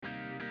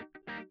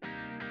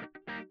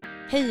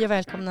Hej och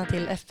välkomna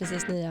till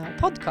FPCs nya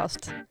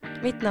podcast.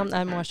 Mitt namn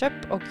är Moa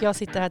Köpp och jag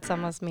sitter här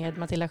tillsammans med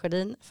Matilda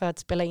Sjödin för att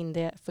spela in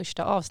det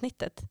första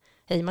avsnittet.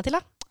 Hej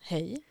Matilda!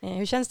 Hej!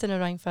 Hur känns det nu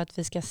då inför att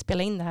vi ska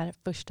spela in det här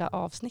första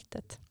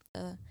avsnittet?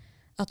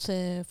 Att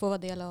få vara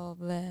del av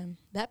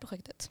det här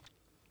projektet.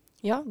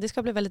 Ja, det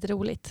ska bli väldigt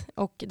roligt.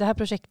 Och det här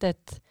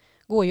projektet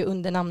går ju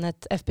under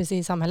namnet FPC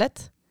i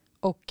samhället.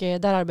 Och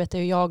där arbetar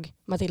ju jag,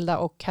 Matilda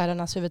och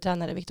herrarnas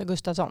huvudtränare Viktor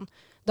Gustafsson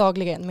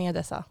dagligen med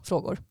dessa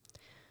frågor.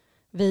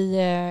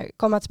 Vi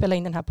kommer att spela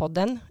in den här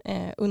podden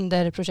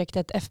under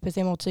projektet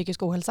FPC mot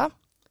psykisk ohälsa.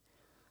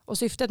 Och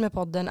syftet med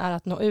podden är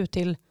att nå ut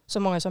till så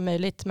många som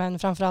möjligt, men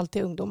framförallt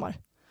till ungdomar.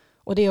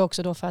 Och det är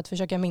också då för att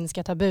försöka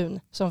minska tabun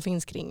som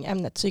finns kring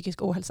ämnet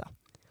psykisk ohälsa.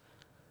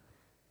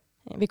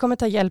 Vi kommer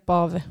ta hjälp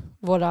av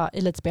våra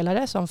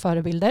elitspelare som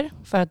förebilder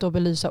för att då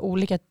belysa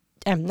olika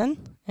ämnen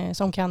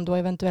som kan då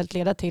eventuellt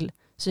leda till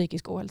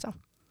psykisk ohälsa.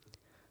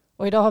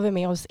 Och idag har vi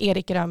med oss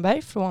Erik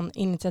Rönnberg från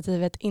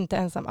initiativet Inte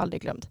ensam,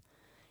 aldrig glömd.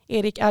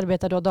 Erik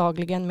arbetar då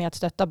dagligen med att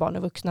stötta barn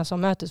och vuxna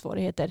som möter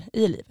svårigheter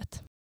i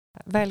livet.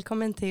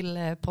 Välkommen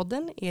till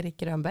podden,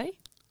 Erik Rönnberg.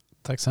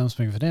 Tack så hemskt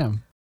mycket för det.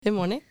 Hur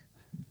mår ni?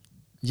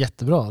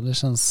 Jättebra, det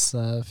känns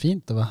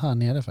fint att vara här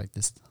nere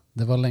faktiskt.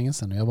 Det var länge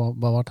sedan, jag har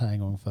bara varit här en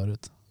gång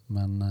förut.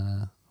 Men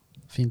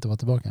fint att vara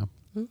tillbaka.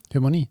 Hur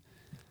mår ni?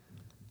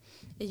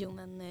 Jo,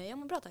 men jag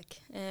mår bra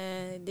tack.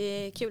 Det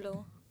är kul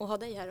att ha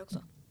dig här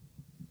också.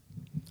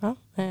 Ja,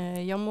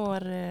 jag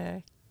mår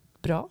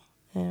bra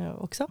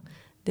också.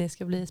 Det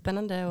ska bli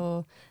spännande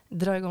att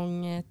dra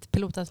igång ett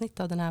pilotavsnitt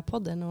av den här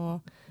podden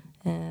och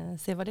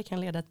se vad det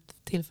kan leda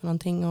till för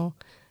någonting.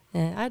 Och,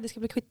 det ska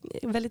bli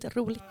väldigt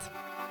roligt.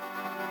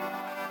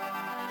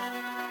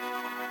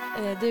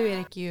 Du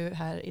Erik är ju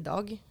här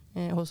idag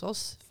hos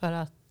oss för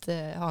att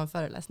ha en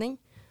föreläsning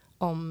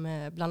om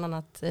bland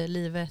annat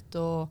livet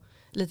och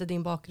lite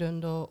din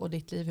bakgrund och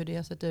ditt liv, hur det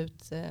har sett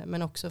ut.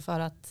 Men också för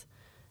att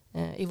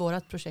i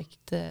vårat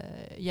projekt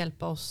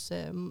hjälpa oss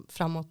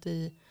framåt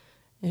i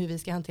hur vi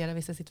ska hantera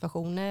vissa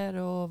situationer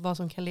och vad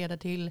som kan leda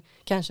till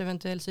kanske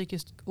eventuell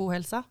psykisk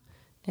ohälsa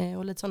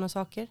och lite sådana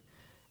saker.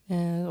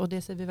 Och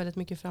det ser vi väldigt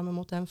mycket fram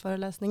emot, den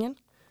föreläsningen.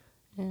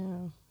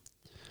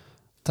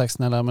 Tack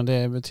snälla, men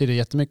det betyder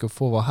jättemycket att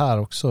få vara här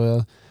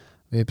också.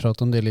 Vi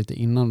pratade om det lite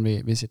innan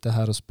vi sitter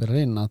här och spelar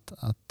in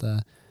att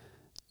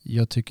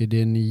jag tycker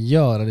det ni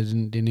gör,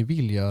 eller det ni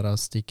vill göra,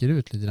 sticker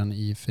ut lite grann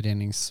i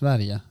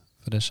Förenings-Sverige.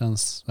 För det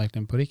känns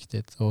verkligen på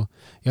riktigt. Och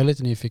jag är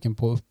lite nyfiken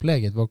på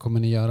upplägget. Vad kommer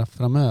ni göra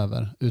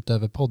framöver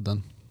utöver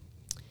podden?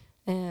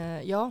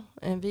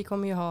 Vi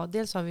kommer ju ha,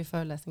 dels har vi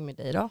föreläsning med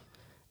dig då.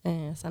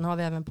 Sen har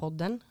vi även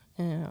podden.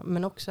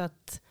 Men också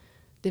att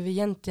det vi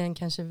egentligen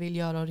kanske vill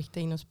göra och rikta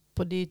in oss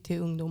på det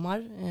till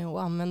ungdomar.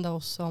 Och använda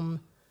oss som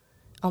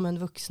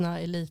vuxna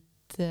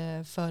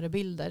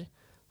elitförebilder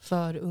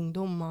för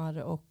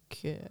ungdomar.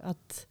 Och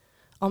att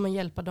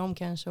hjälpa dem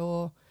kanske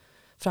och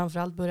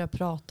framförallt börja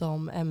prata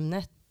om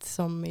ämnet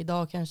som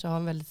idag kanske har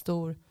en väldigt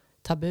stor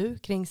tabu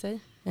kring sig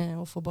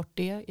och få bort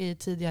det i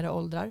tidigare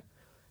åldrar.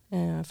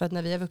 För att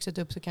när vi har vuxit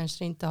upp så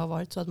kanske det inte har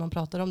varit så att man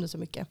pratar om det så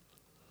mycket.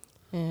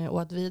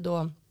 Och att vi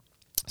då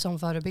som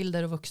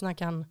förebilder och vuxna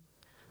kan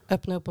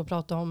öppna upp och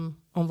prata om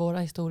våra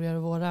historier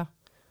och våra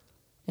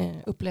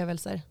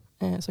upplevelser.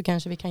 Så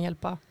kanske vi kan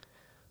hjälpa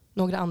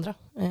några andra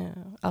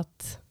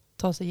att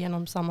ta sig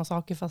igenom samma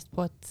saker fast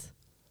på ett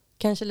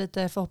kanske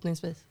lite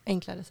förhoppningsvis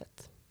enklare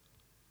sätt.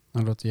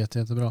 Det låter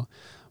jättebra.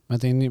 Men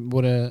jag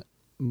tänkte,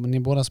 ni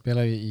båda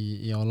spelar ju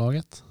i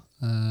A-laget.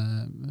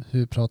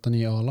 Hur pratar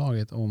ni i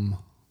A-laget om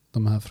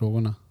de här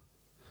frågorna?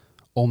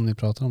 Om ni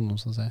pratar om dem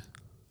så att säga.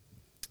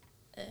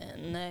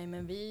 Nej,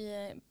 men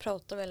vi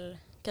pratar väl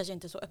kanske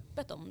inte så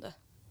öppet om det,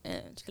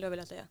 skulle jag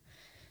vilja säga.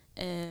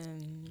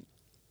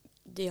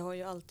 Det har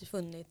ju alltid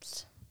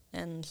funnits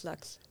en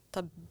slags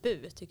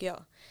tabu, tycker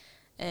jag.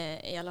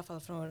 I alla fall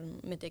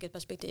från mitt eget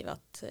perspektiv,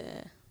 att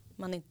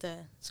man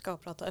inte ska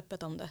prata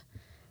öppet om det.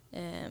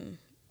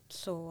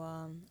 Så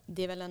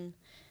det är väl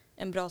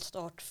en bra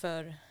start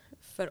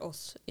för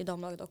oss i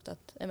damlaget också,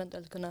 att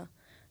eventuellt kunna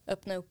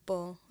öppna upp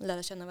och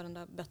lära känna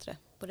varandra bättre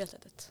på det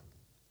sättet.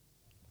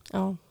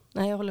 Ja,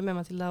 jag håller med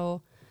Matilda,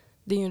 och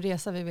det är ju en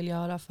resa vi vill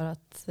göra för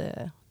att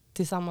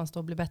tillsammans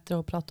då bli bättre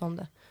och prata om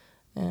det.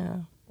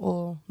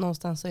 Och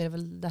någonstans så är det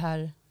väl det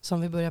här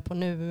som vi börjar på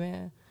nu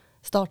med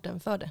starten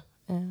för det.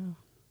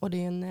 Och det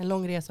är en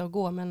lång resa att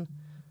gå, men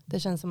det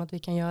känns som att vi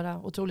kan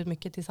göra otroligt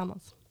mycket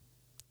tillsammans.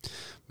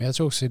 Men jag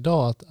tror också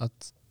idag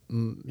att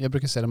jag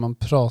brukar säga att man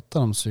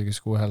pratar om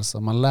psykisk ohälsa,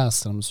 man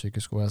läser om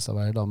psykisk ohälsa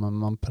varje dag, men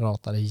man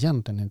pratar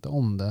egentligen inte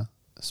om det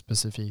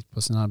specifikt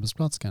på sin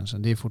arbetsplats kanske.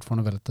 Det är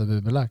fortfarande väldigt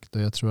tabubelagt,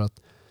 och jag tror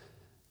att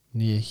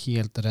ni är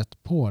helt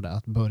rätt på det,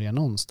 att börja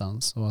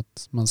någonstans, och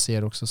att man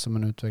ser också som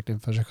en utveckling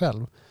för sig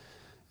själv.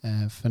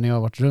 För när jag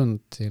har varit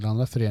runt till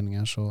andra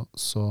föreningar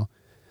så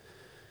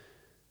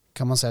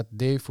kan man säga att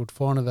det är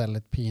fortfarande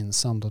väldigt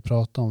pinsamt att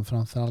prata om,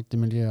 framförallt i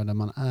miljöer där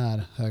man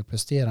är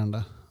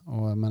högpresterande.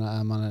 Och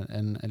är man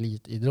en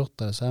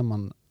elitidrottare så är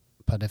man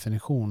per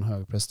definition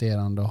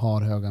högpresterande och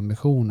har höga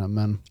ambitioner.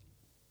 Men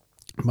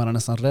man är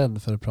nästan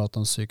rädd för att prata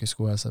om psykisk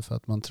ohälsa för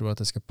att man tror att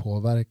det ska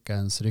påverka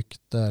ens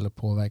rykte eller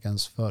påverka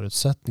ens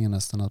förutsättningar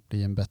nästan att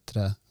bli en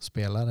bättre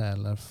spelare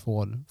eller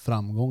få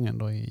framgången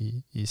då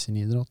i sin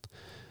idrott.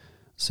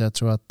 Så jag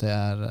tror att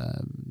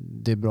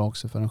det är bra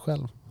också för en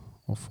själv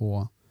att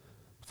få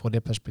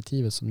det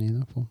perspektivet som ni är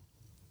inne på.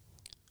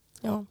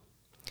 Ja,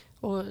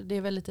 och det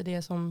är väl lite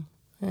det som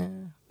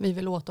vi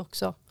vill åt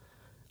också.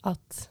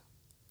 Att,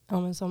 ja,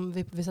 men som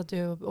vi satt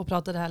ju och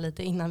pratade här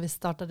lite innan vi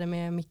startade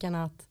med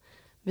mickarna, att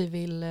vi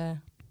vill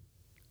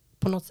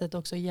på något sätt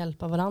också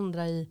hjälpa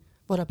varandra i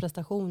våra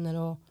prestationer,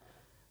 och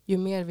ju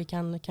mer vi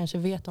kan kanske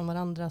veta om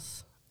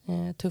varandras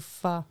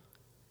tuffa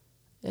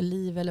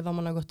liv eller vad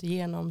man har gått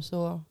igenom,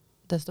 så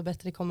desto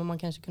bättre kommer man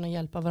kanske kunna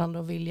hjälpa varandra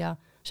och vilja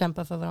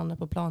kämpa för varandra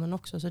på planen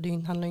också. Så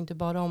det handlar inte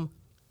bara om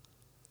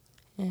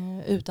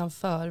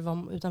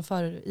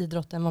utanför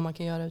idrotten vad man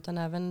kan göra, utan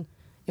även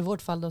i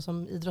vårt fall då,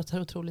 som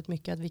idrottar otroligt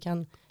mycket, att vi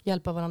kan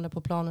hjälpa varandra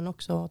på planen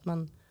också. Att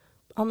man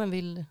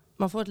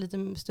får ett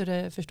lite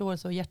större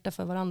förståelse och hjärta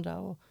för varandra,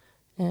 och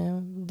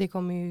det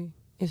kommer ju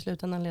i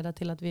slutändan leda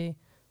till att vi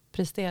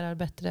presterar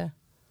bättre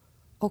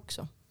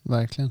också.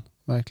 Verkligen,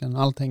 verkligen.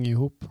 Allt hänger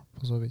ihop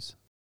på så vis.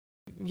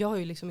 Jag har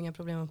ju liksom inga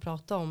problem att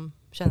prata om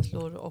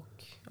känslor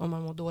och om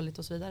man mår dåligt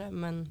och så vidare,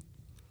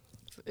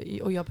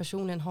 och jag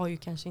personligen har ju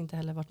kanske inte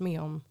heller varit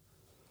med om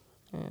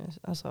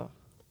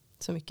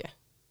så mycket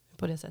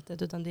på det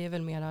sättet, utan det är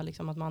väl mera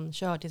liksom att man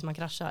kör tills man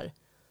kraschar,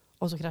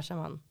 och så kraschar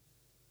man.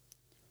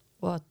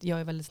 Och att jag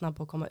är väldigt snabb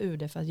på att komma ur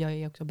det, för att jag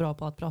är också bra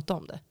på att prata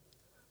om det.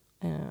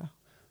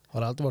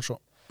 Har det alltid varit så?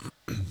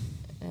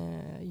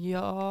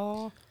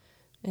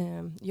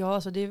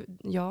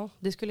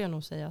 Det skulle jag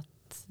nog säga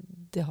att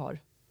det har.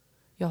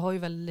 Jag har ju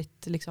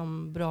väldigt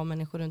liksom bra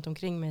människor runt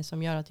omkring mig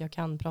som gör att jag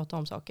kan prata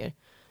om saker.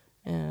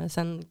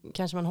 Sen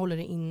kanske man håller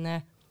det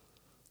inne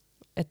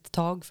ett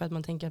tag för att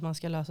man tänker att man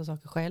ska lösa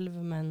saker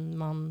själv, men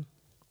man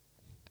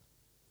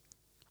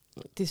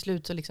till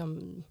slut så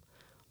liksom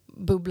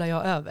bubblar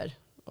jag över,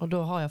 och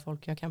då har jag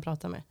folk jag kan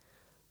prata med.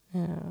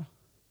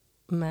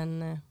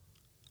 Men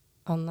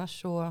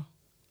annars så,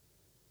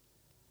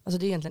 alltså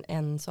det är egentligen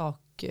en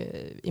sak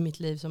i mitt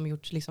liv som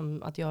gjort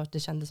liksom att det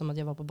kändes som att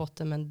jag var på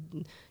botten,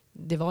 men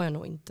det var jag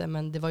nog inte,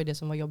 men det var ju det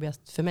som var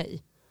jobbigast för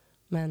mig.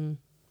 Men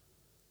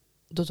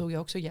då tog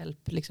jag också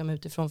hjälp liksom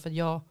utifrån, för att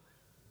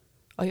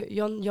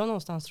jag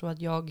någonstans tror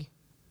att jag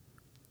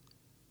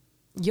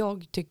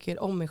tycker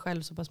om mig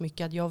själv så pass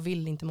mycket att jag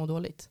vill inte må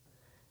dåligt.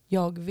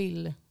 Jag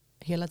vill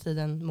hela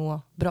tiden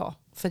må bra,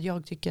 för att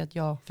jag tycker att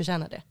jag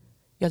förtjänar det.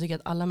 Jag tycker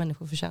att alla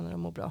människor förtjänar att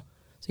må bra.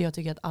 Så jag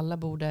tycker att alla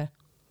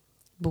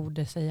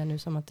borde säga nu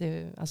som att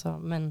det, alltså,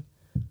 men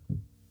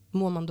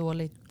mår man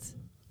dåligt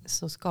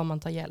så ska man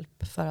ta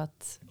hjälp, för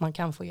att man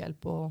kan få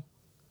hjälp, och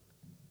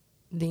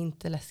det är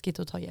inte läskigt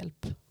att ta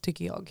hjälp,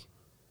 tycker jag.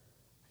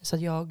 Så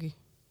att jag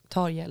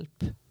tar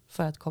hjälp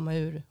för att komma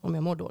ur om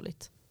jag mår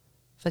dåligt.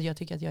 För att jag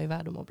tycker att jag är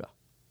värd att må bra.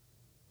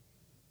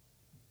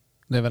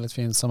 Det är väldigt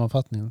fin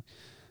sammanfattning.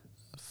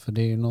 För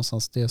det är ju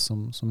någonstans det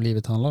som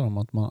livet handlar om.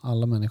 Att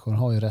alla människor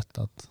har ju rätt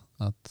att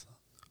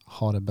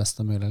ha det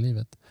bästa möjliga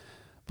livet.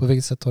 På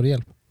vilket sätt tar du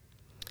hjälp?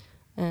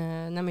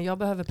 Nej, men jag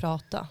behöver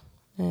prata.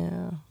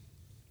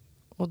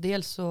 Och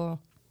dels så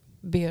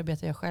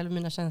bearbetar jag själv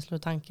mina känslor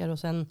och tankar, och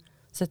sen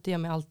sätter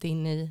jag mig alltid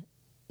in i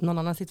någon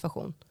annan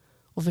situation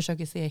och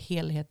försöker se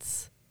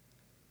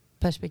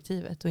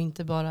helhetsperspektivet, och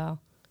inte bara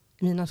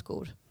mina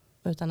skor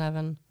utan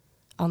även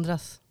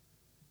andras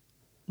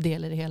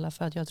del i det hela.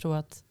 För att jag tror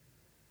att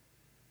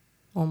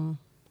om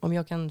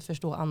jag kan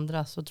förstå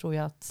andra, så tror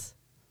jag att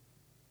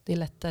det är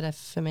lättare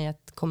för mig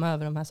att komma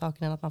över de här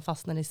sakerna än att man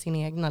fastnar i sin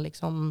egna,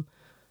 liksom,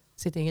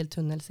 sitt eget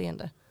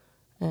tunnelseende.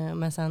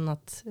 Men sen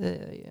att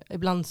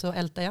ibland så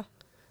ältar jag.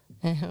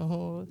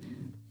 Och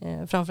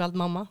framförallt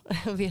mamma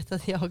vet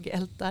att jag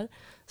ältar.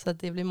 Så att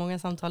det blir många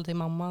samtal till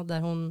mamma där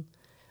hon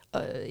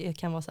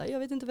kan vara så här: jag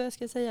vet inte vad jag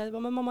ska säga. Jag bara,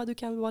 men mamma, du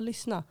kan bara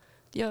lyssna.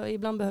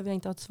 Ibland behöver jag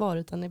inte ha ett svar,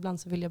 utan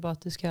ibland så vill jag bara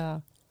att du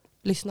ska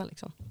lyssna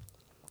liksom.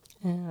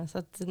 Så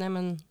att nej,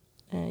 men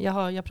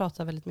jag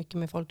pratar väldigt mycket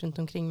med folk runt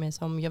omkring mig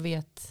som jag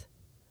vet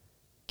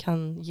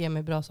kan ge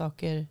mig bra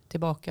saker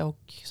tillbaka,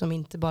 och som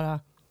inte bara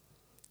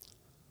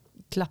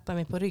klappar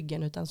mig på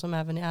ryggen, utan som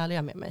även är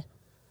ärliga med mig.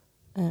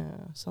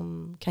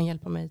 Som kan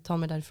hjälpa mig ta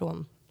mig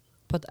därifrån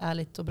på ett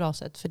ärligt och bra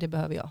sätt, för det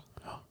behöver jag.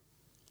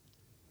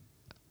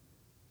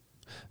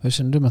 Hur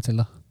känner du,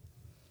 Matilda?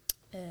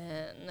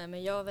 Nej,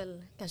 men jag är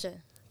väl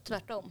kanske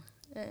tvärtom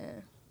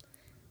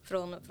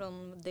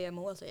från det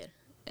Moa säger.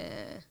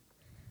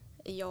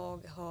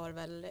 Jag har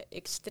väl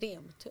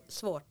extremt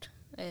svårt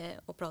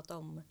att prata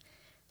om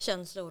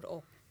känslor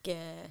och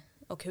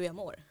hur jag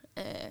mår.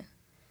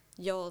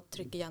 Jag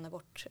trycker gärna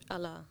bort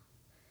alla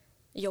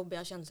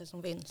jobbiga känslor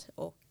som finns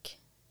och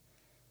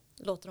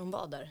låter dem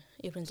vara där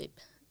i princip.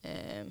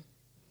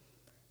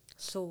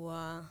 Så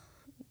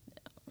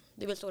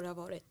det är väl så det har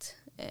varit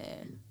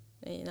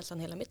i nästan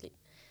hela mitt liv.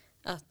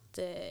 Att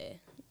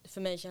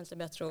för mig känns det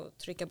bättre att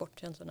trycka bort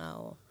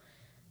känslorna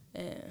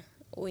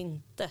och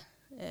inte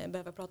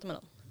behöva prata med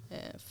någon.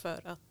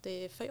 För att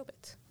det är för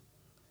jobbigt.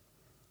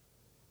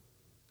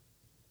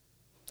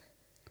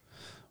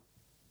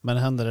 Men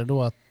händer det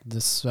då att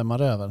det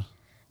svämmar över?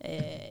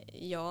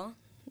 Ja,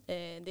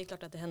 det är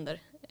klart att det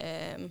händer.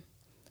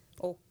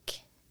 Och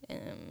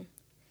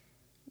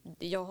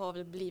jag har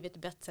väl blivit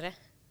bättre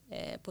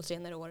på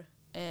senare år.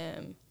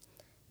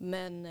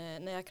 Men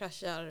när jag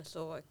kraschar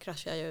så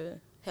kraschar jag ju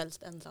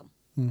helst ensam.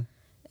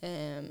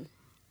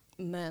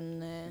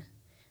 Men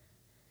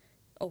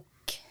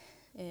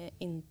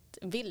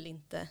vill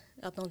inte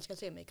att någon ska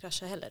se mig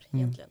krascha heller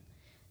egentligen.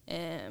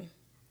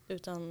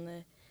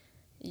 Utan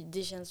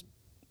det känns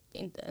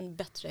inte en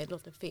bättre, det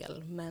låter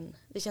fel, men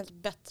det känns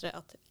bättre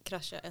att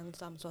krascha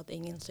ensam så att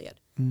ingen ser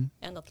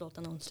än att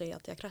låta någon se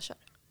att jag kraschar.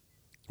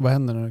 Vad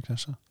händer när du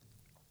kraschar?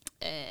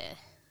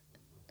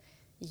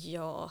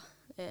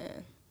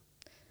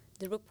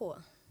 Det beror på.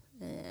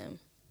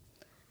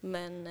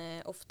 Men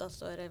oftast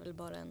så är det väl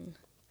bara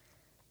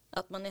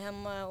att man är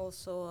hemma och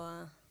så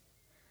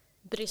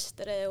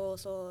brister det och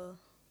så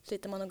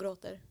sitter man och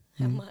gråter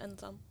hemma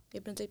ensam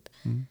i princip.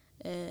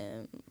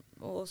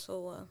 Och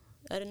så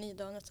är det ny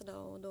dag nästa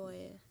dag och då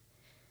är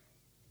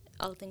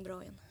allting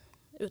bra igen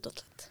utåt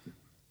sett.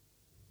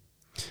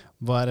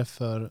 Vad är det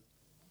för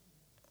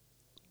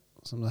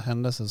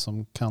händelser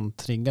som kan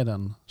trigga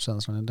den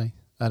känslan i dig?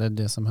 Är det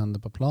det som händer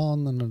på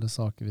planen eller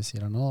saker vid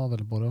sidan av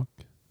eller både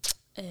och?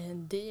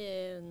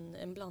 Det är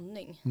en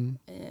blandning.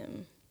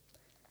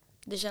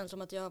 Det känns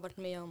som att jag har varit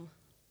med om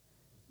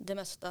det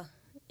mesta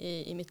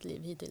i mitt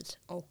liv hittills.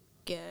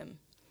 Och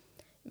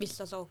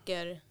vissa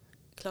saker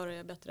klarar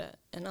jag bättre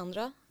än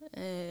andra.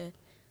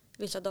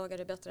 Vissa dagar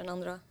är bättre än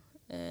andra.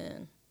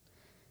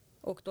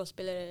 Och då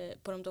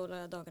på de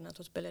dåliga dagarna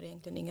så spelar det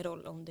egentligen ingen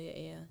roll om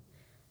det är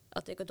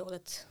att det går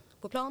dåligt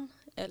på plan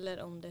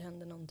eller om det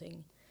händer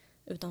någonting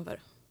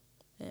utanför.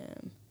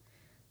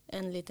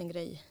 En liten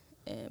grej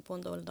på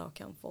en dålig dag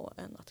kan få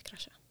en att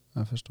krascha.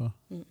 Jag förstår.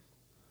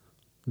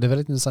 Det är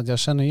väldigt intressant. Jag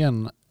känner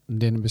igen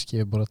det ni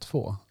beskriver båda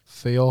två.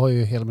 För jag har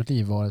ju hela mitt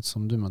liv varit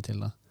som du,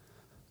 Matilda.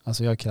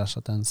 Alltså jag har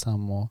kraschat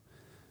ensam och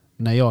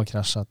när jag har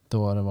kraschat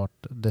då har det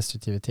varit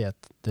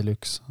destruktivitet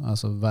deluxe.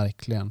 Alltså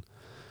verkligen.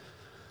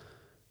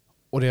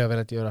 Och det har jag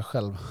velat göra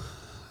själv.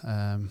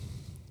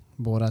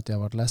 Både att jag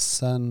har varit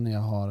ledsen, jag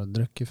har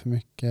druckit för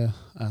mycket,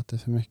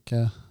 ätit för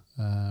mycket.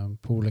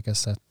 På olika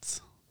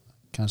sätt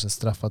kanske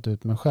straffat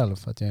ut mig själv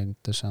för att jag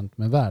inte känt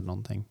mig värd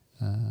någonting.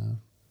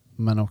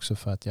 Men också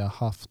för att jag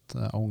har haft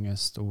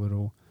ångest,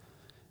 oro,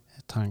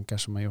 tankar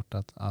som har gjort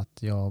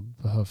att jag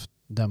behövt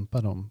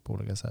dämpa dem på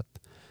olika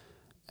sätt.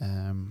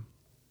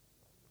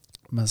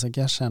 Men så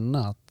kan jag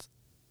känna att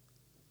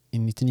i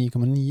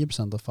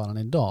 99,9% av fallen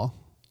idag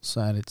så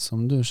är det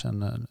som du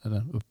känner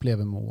eller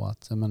upplever Moa,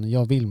 att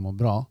jag vill må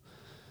bra.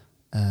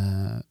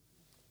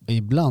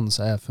 Ibland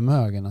så är jag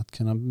förmögen att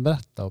kunna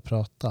berätta och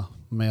prata,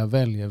 men jag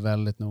väljer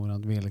väldigt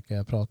noggrant vilka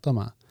jag pratar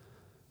med.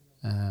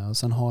 Och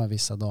sen har jag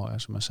vissa dagar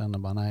som jag känner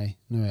bara nej,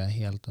 nu är jag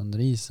helt under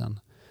isen.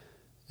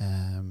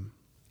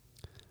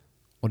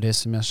 Och det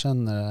som jag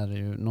känner är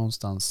ju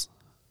någonstans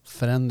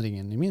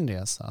förändringen i min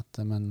resa, att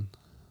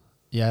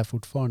jag är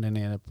fortfarande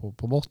nere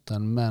på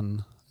botten,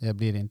 men jag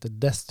blir inte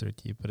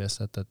destruktiv på det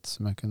sättet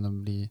som jag kunde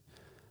bli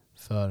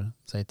för,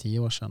 säg 10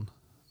 år sedan.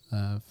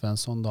 För en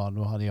sån dag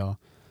då hade jag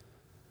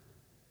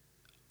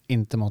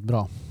inte mått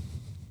bra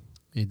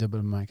i dubbel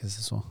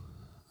bemärkelse så.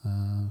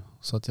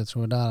 Så att jag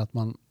tror där att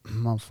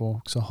man får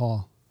också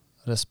ha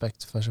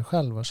respekt för sig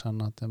själv och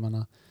känna att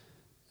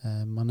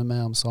man är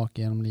med om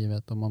saker genom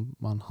livet och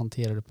man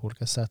hanterar det på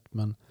olika sätt.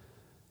 Men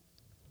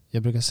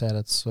jag brukar säga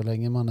att så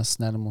länge man är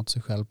snäll mot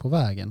sig själv på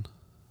vägen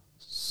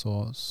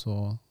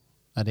så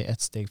är det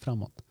ett steg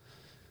framåt.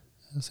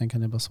 Sen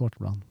kan det vara svårt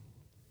ibland.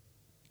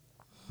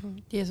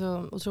 Det är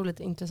så otroligt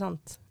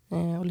intressant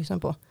att lyssna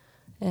på.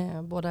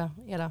 Båda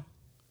era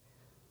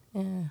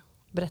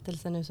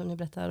berättelser nu som ni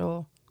berättar,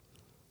 och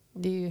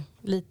det är ju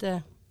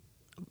lite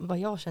vad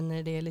jag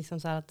känner, det är liksom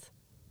så här att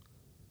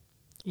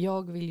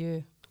jag vill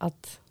ju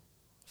att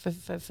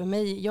för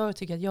mig, jag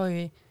tycker att jag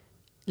är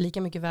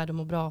lika mycket värd att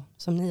må bra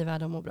som ni är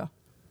värda att må bra.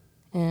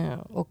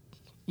 Och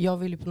jag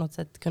vill ju på något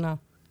sätt kunna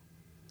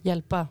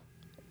hjälpa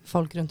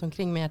folk runt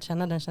omkring mig att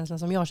känna den känslan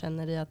som jag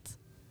känner i att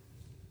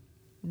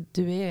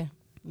du är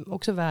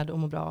också värd att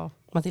må bra.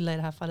 Matilda i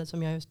det här fallet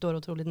som jag står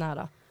otroligt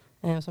nära,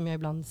 som jag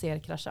ibland ser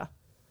krascha.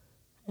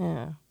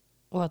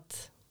 Och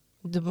att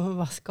du behöver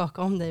bara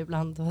skaka om dig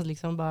ibland och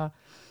liksom bara,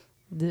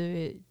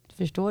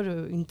 förstår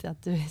du inte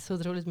att du är så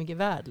otroligt mycket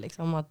värd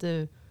liksom, att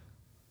du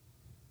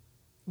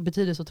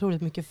betyder så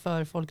otroligt mycket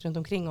för folk runt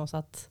omkring oss,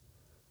 att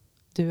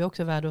du är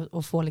också värd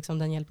att få liksom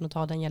den hjälpen och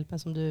ta den hjälpen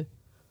som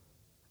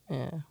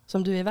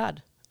du är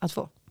värd att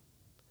få.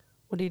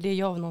 Och det är det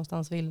jag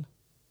någonstans vill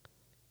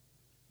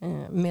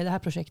med det här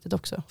projektet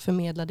också,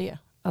 förmedla det,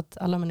 att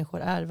alla människor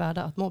är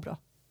värda att må bra.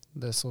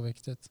 Det är så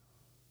viktigt.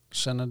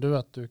 Känner du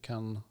att du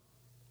kan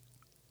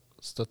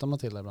stötta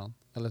Matilda ibland?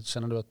 Eller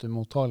känner du att du är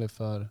mottaglig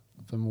för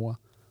Moa?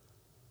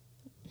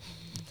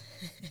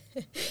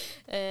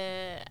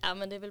 Ja,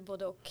 men det är väl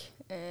både och.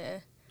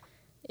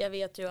 Jag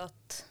vet ju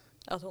att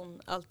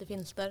hon alltid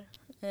finns där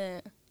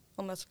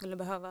om jag skulle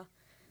behöva.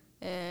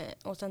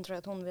 Och sen tror jag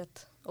att hon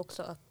vet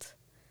också att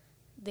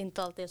det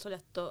inte alltid är så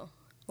lätt att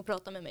att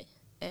prata med mig.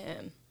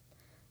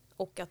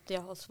 Och att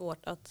jag har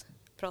svårt att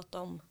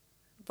prata om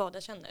vad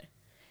jag känner.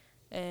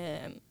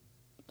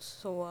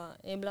 Så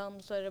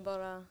ibland så är det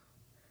bara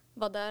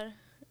vara där.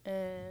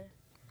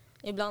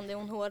 Ibland är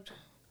hon hård.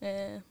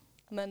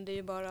 Men det är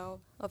ju bara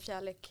av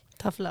kärlek.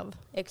 Tough love.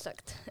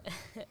 Exakt.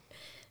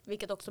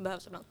 Vilket också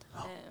behövs ibland.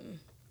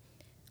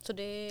 Så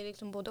det är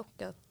liksom både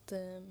och att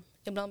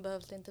ibland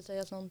behövs det inte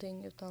sägas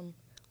någonting utan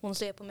hon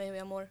ser på mig hur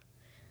jag mår.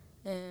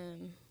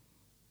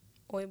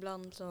 Och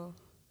ibland så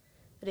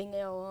ringer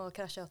jag och har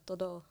kraschat och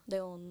då det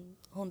är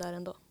hon där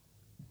ändå.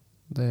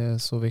 Det är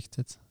så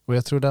viktigt. Och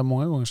jag tror där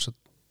många gånger så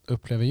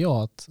upplever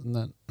jag att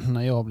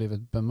när jag har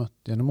blivit bemött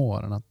genom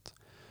åren att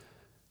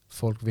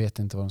folk vet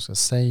inte vad de ska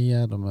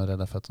säga. De är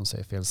rädda för att de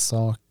säger fel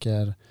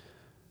saker.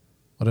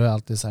 Och det har jag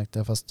alltid sagt,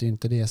 fast det är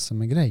inte det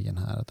som är grejen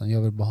här. Utan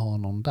jag vill bara ha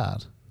någon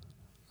där.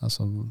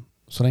 Alltså,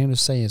 så länge du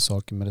säger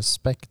saker med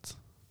respekt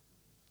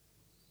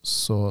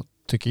så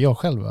tycker jag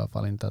själv i alla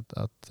fall inte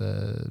att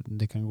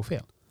det kan gå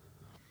fel.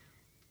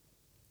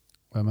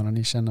 Och jag menar,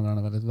 ni känner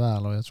varandra väldigt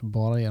väl och jag tror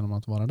bara genom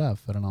att vara där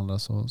för den andra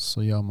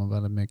så gör man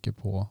väldigt mycket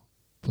på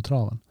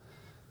traven.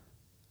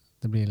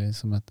 Det blir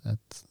liksom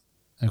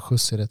en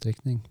skjuts i rätt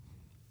riktning.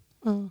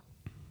 Mm.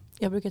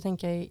 Jag brukar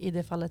tänka i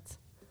det fallet,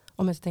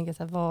 om jag ska tänka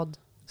så här, vad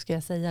ska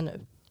jag säga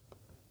nu?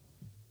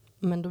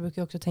 Men då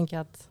brukar jag också tänka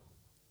att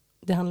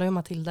det handlar ju om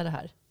Matilda det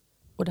här.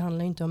 Och det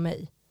handlar ju inte om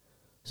mig.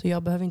 Så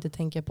jag behöver inte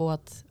tänka på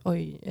att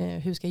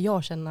hur ska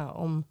jag känna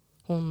om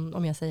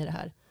jag säger det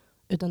här.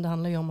 Utan det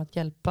handlar ju om att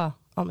hjälpa,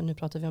 men nu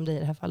pratar vi om dig i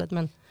det här fallet,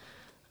 men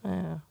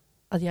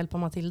att hjälpa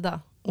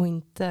Matilda och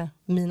inte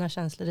mina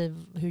känslor i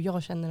hur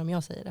jag känner om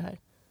jag säger det här.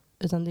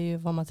 Utan det är ju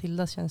vad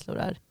Matildas känslor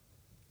är.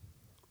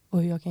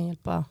 Och hur jag kan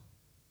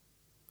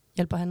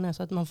hjälpa henne.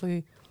 Så att man får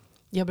ju,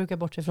 jag brukar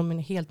bortse från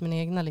mina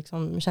egna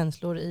liksom,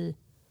 känslor i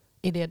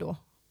det då.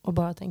 Och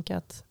bara tänka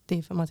att det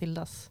är för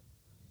Matildas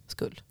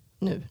skull.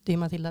 Nu, det är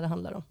Matilda det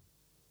handlar om.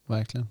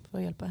 Verkligen. För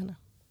att hjälpa henne.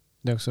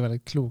 Det är också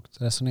väldigt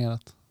klokt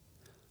resonerat.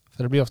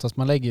 För det blir oftast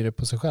man lägger det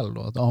på sig själv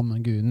då. Att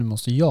men gud, nu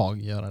måste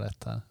jag göra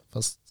detta.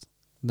 Fast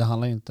det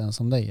handlar ju inte ens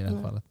om dig i det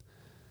här fallet.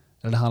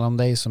 Eller det handlar om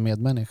dig som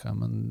medmänniska.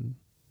 Men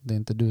det är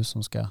inte du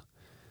som ska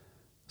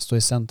stå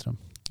i centrum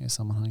i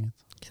sammanhanget.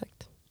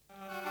 Exakt.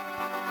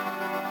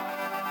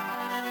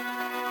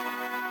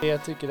 Det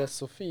jag tycker är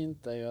så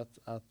fint är ju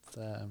att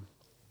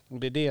och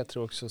det är det jag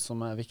tror också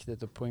som är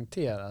viktigt att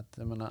poängtera. Att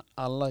jag menar,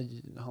 alla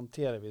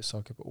hanterar vi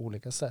saker på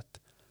olika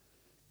sätt.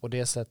 Och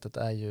det sättet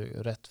är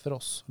ju rätt för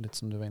oss. Lite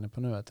som du var inne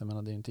på nu. Att jag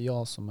menar, det är inte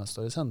jag som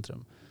står i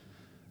centrum.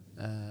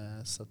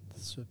 Så att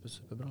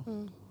superbra.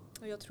 Mm.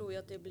 Och jag tror ju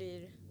att det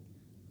blir,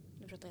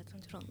 nu pratar jag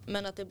jättelångt ifrån,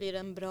 men att det blir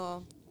en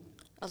bra,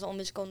 alltså om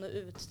vi ska nå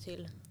ut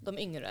till de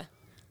yngre,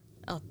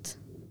 att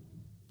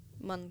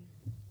man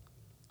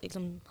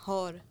liksom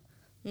har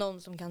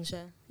någon som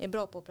kanske är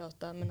bra på att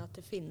prata, men att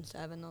det finns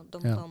även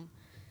de som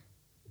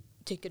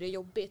tycker det är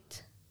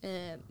jobbigt,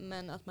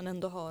 men att man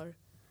ändå har,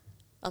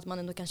 att man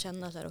ändå kan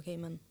känna så här, okej,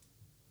 men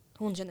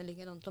hon känner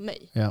likadant som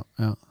mig. Ja.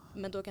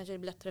 Men då kanske det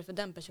blir lättare för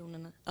den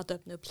personen att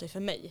öppna upp sig för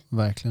mig.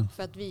 Verkligen.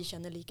 För att vi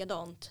känner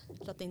likadant.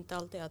 Så att det inte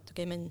alltid är att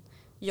okej, men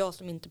jag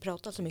som inte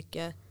pratar så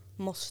mycket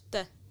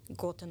måste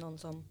gå till någon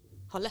som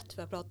har lätt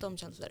för att prata om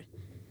känslor.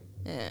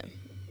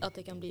 Att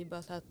det kan bli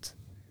bara så att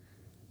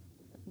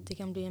det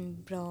kan bli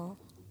en bra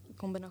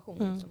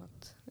kombination. Liksom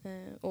att,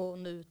 och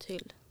nu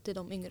till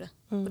de yngre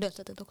på det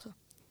sättet också.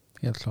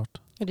 Helt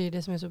klart. Och det är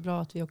det som är så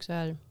bra att vi också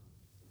är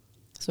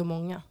så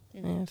många.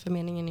 För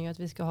meningen är ju att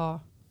vi ska ha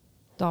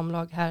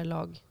damlag,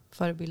 herrlag,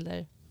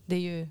 förebilder. Det är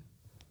ju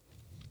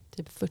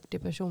typ 40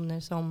 personer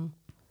som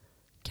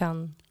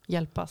kan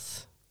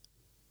hjälpas.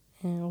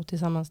 Och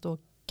tillsammans då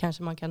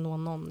kanske man kan nå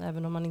någon,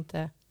 även om man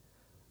inte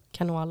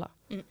kan nå alla.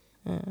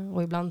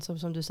 Och ibland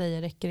som du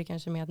säger räcker det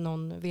kanske med att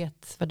någon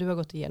vet vad du har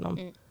gått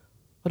igenom.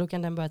 Och då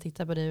kan den börja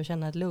titta på dig och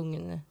känna ett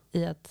lugn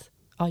i att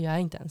jag är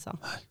inte ensam.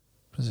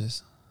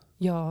 Precis.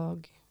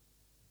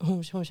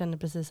 Hon känner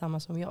precis samma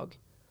som jag.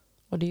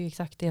 Och det är ju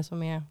exakt det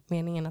som är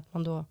meningen, att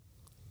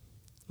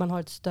man har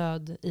ett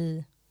stöd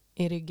i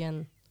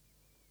ryggen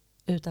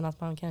utan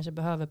att man kanske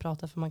behöver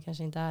prata, för man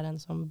kanske inte är en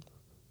som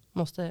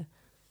måste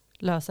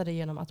lösa det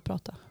genom att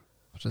prata.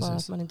 Precis. Bara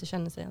att man inte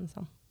känner sig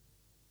ensam.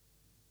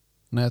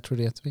 Nej, jag tror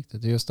det är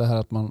jätteviktigt. Det är just det här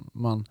att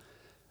man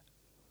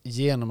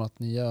genom att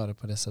ni gör det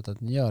på det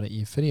sättet ni gör det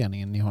i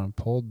föreningen. Ni har en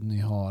podd, ni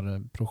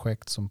har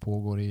projekt som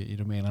pågår i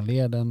de egna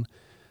leden.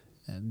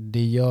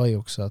 Det gör ju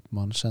också att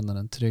man känner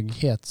en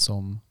trygghet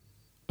som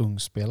ung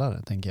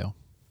spelare, tänker jag.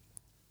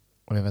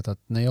 Och jag vet att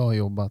när jag har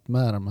jobbat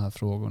med de här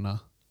frågorna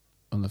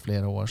under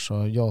flera år så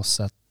har jag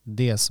sett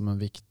det som en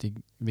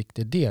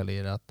viktig del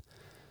i det, att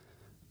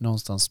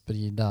någonstans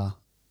sprida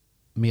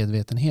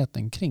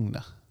medvetenheten kring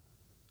det.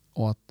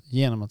 Och att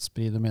genom att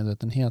sprida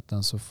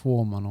medvetenheten så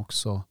får man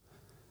också,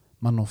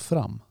 man når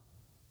fram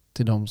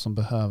till de som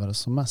behöver det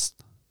som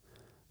mest.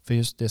 För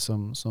just det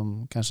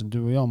som kanske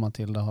du och jag,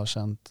 Matilda, har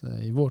känt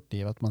i vårt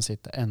liv, att man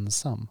sitter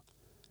ensam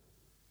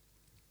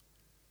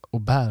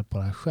och bär på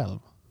det här själv.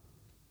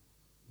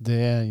 Det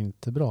är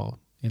inte bra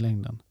i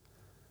längden.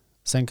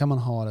 Sen kan man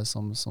ha det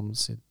som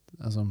sitt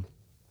alltså,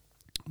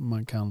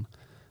 man kan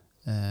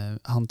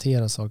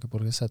hantera saker på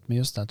olika sätt. Men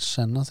just det att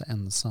känna sig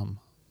ensam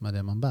med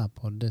det man bär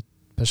på. Det,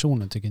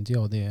 personligen tycker inte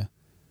jag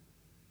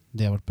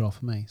det har varit bra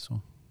för mig. Så.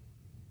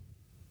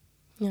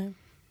 Ja.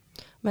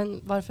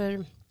 Men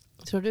varför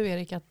tror du,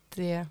 Erik, att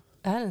det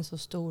är en så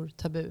stor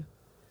tabu?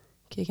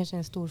 Det kanske är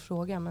en stor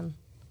fråga, men...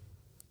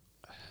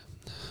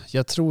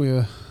 Jag tror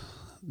ju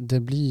det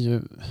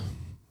blir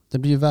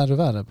ju värre och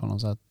värre på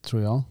något sätt,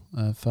 tror jag.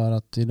 För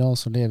att idag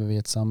så lever vi i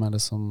ett samhälle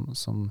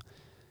som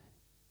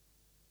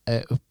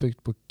är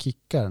uppbyggt på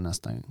kickar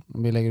nästan.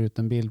 Om vi lägger ut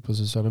en bild på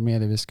sociala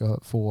medier, vi ska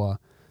få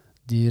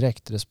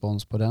direkt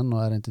respons på den,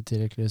 och är det inte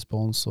tillräcklig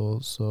respons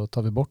så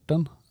tar vi bort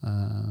den.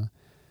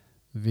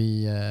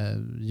 Vi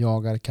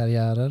jagar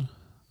karriärer.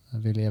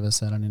 Vi lever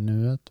sällan i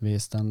nuet. Vi är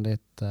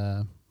ständigt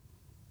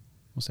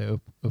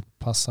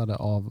upppassade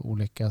av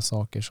olika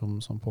saker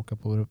som pockar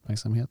på vår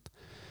uppmärksamhet.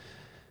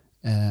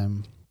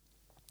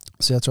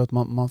 Så jag tror att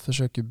man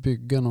försöker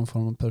bygga någon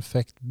form av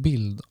perfekt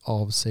bild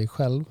av sig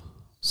själv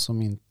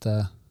som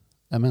inte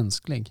är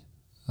mänsklig.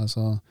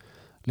 Alltså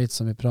lite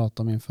som vi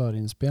pratade om inför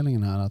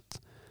inspelningen här,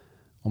 att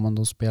om man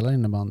då spelar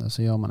innebandy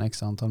så gör man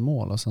x antal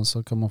mål och sen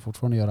så kan man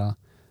fortfarande göra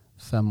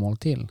 5 mål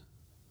till.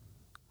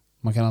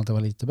 Man kan alltid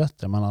vara lite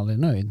bättre, man är aldrig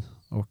nöjd.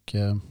 Och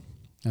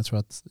jag tror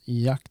att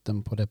i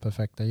jakten på det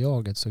perfekta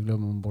jaget så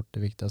glömmer man bort det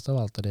viktigaste av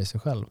allt, och det är sig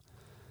själv.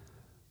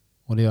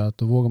 Och det gör att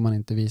då vågar man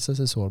inte visa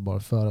sig sårbar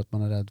för att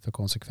man är rädd för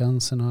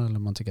konsekvenserna, eller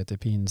man tycker att det är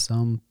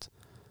pinsamt.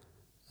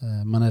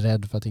 Man är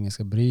rädd för att ingen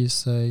ska bry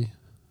sig.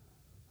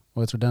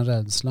 Och jag tror den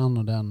rädslan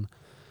och den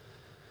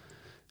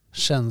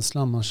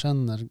känslan man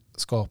känner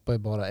skapar ju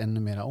bara ännu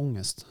mera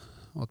ångest.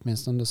 Och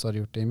åtminstone så har det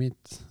gjort det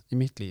i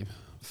mitt liv.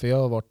 För jag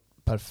har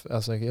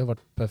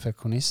varit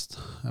perfektionist.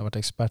 Jag har varit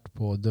expert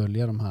på att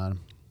dölja de här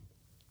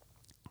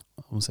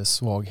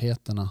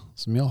svagheterna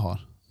som jag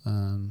har.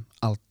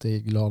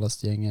 Alltid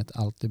gladast i gänget,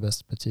 alltid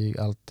bäst betyg,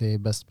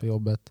 alltid bäst på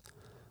jobbet.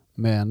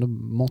 Men ändå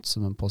mått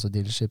som en påse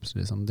dillchips.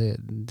 Liksom.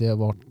 Det har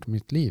varit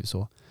mitt liv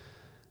så.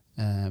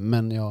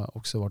 Men jag har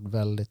också varit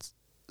väldigt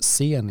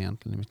sen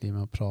egentligen i mitt liv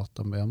med att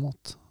prata om hur jag har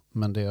mått.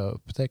 Men det jag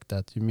upptäckte är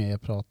att ju mer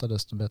jag pratar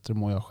desto bättre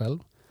mår jag själv.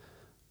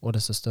 Och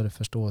desto större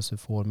förståelse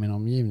får min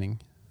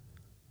omgivning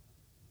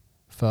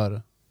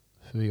för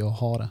hur jag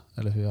har det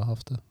eller hur jag har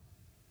haft det.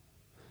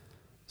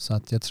 Så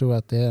att jag tror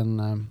att det är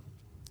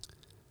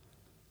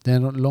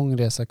en lång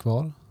resa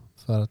kvar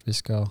för att vi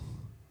ska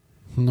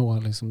nå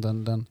liksom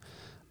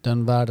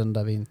den världen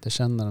där vi inte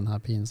känner den här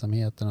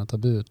pinsamheten och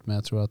tabut. Men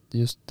jag tror att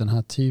just den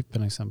här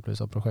typen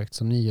exempelvis av projekt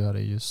som ni gör är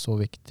just så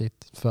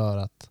viktigt för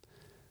att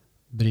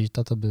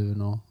bryta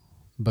tabun och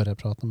börja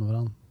prata med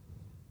varandra.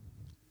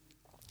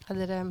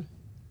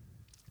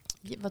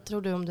 Vad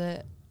tror du om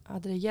det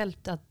hade det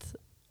hjälpt att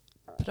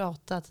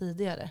prata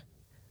tidigare?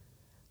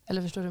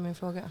 Eller förstår du min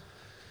fråga?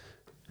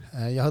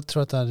 Jag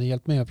tror att det hade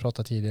hjälpt mig att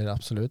prata tidigare,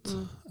 absolut.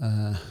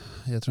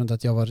 Jag tror inte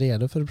att jag var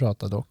redo för att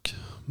prata dock.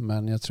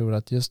 Men jag tror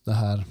att just det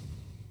här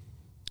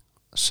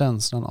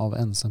känslan av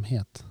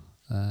ensamhet.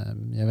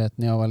 Jag vet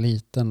när jag var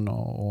liten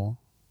och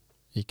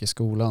gick i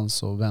skolan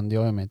så vände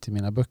jag mig till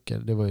mina böcker.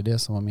 Det var ju det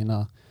som var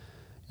mina,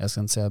 jag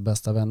ska inte säga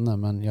bästa vänner,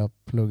 men jag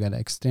pluggade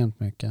extremt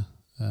mycket.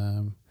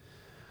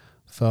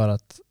 För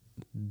att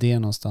det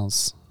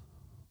någonstans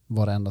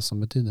var det enda som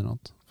betydde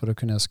något. För då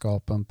kunde jag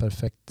skapa en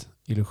perfekt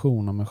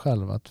illusion om mig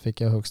själv. Att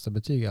fick jag högsta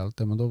betyg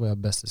alltid, men då var jag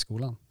bäst i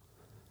skolan.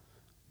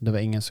 Det var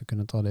ingen som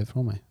kunde ta det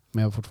ifrån mig.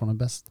 Men jag var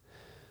fortfarande bäst.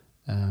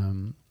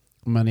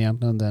 Men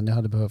egentligen det jag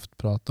hade behövt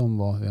prata om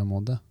var hur jag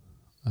mådde.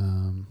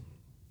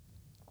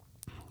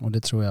 Och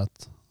det tror jag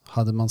att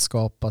hade man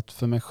skapat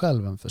för mig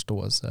själv en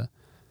förståelse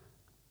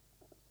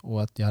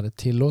och att jag hade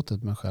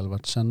tillåtit mig själv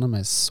att känna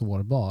mig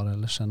sårbar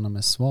eller känna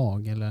mig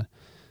svag eller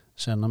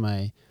känna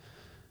mig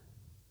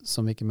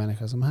som vilken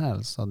människa som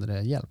helst, så hade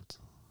det hjälpt.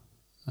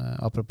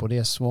 Apropå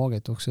det,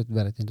 svaghet är också ett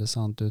väldigt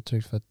intressant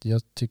uttryck, för att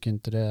jag tycker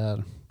inte det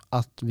är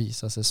att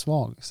visa sig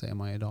svag, säger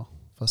man idag.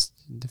 Fast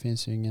det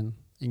finns ju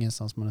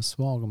ingenstans man är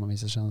svag om man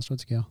visar känslor,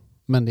 tycker jag.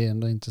 Men det är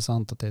ändå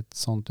intressant att det är ett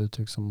sånt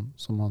uttryck som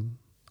man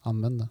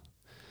använder.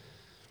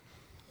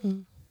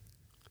 Mm.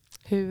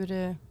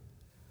 Hur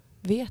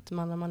vet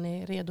man när man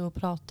är redo att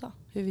prata?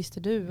 Hur visste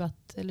du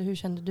hur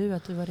kände du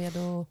att du var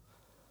redo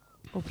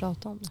att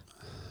prata om det?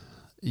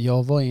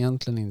 Jag var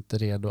egentligen inte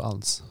redo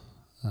alls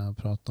att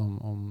prata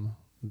om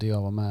det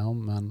jag var med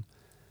om, men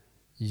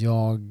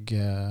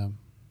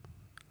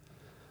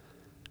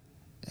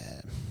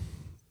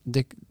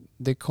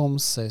det kom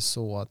sig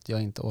så att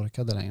jag inte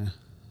orkade längre.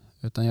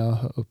 Utan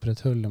jag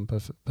upprätthöll en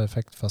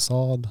perfekt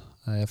fasad.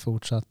 Jag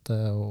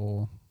fortsatte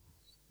att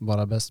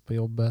vara bäst på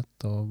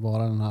jobbet och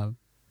vara den här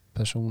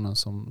personen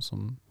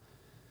som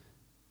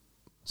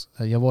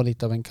jag var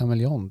lite av en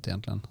kameleont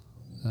egentligen.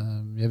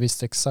 Jag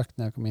visste exakt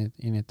när jag kom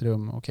in i ett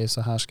rum, okej,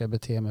 så här ska jag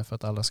bete mig för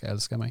att alla ska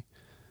älska mig.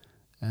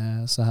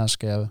 Så här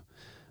ska jag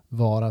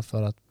vara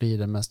för att bli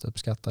den mest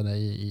uppskattade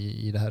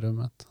i det här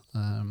rummet.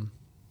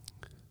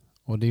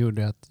 Och det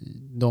gjorde att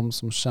de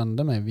som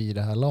kände mig vid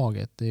det här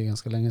laget, det är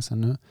ganska länge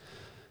sedan nu,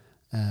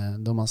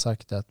 De har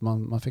sagt att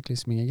man fick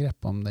liksom ingen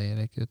grepp om dig,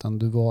 Erik, utan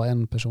du var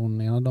en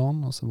person ena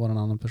dagen och så var det en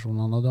annan person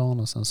andra dagen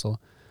och sen så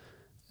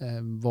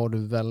var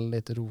du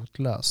väldigt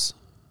rotlös.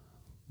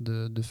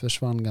 Du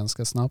försvann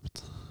ganska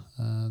snabbt.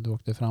 Du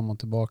åkte fram och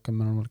tillbaka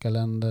mellan olika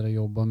länder och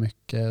jobbade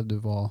mycket. Du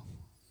var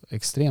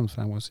extremt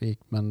framgångsrik,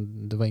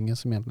 men det var ingen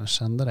som egentligen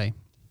kände dig.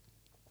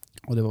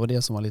 Och det var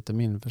det som var lite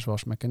min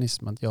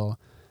försvarsmekanism, att jag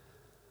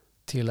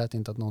tillät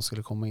inte att någon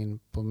skulle komma in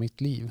på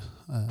mitt liv.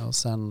 Och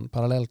sen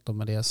parallellt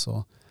med det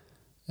så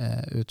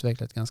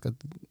utvecklade ett ganska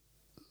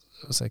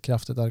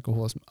kraftigt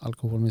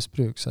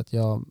alkoholmissbruk, så att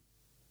jag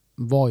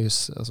var ju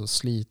alltså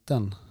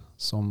sliten,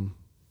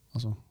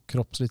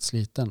 kroppsligt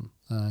sliten,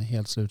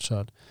 helt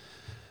slutkörd.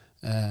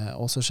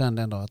 Och så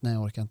kände jag ändå att nej,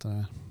 jag orkar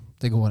inte,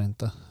 det går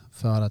inte,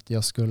 för att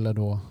jag skulle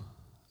då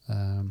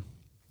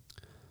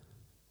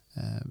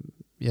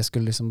jag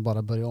skulle liksom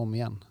bara börja om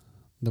igen.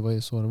 Det var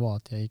ju så det var,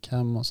 att jag gick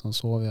hem och sen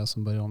sov jag och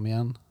sen började om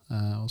igen,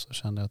 och så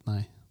kände jag att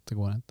nej, det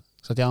går inte.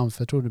 Så att jag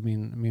anförtrodde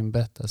min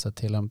berättelse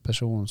till en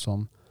person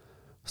som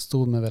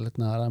stod mig väldigt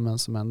nära, men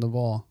som ändå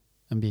var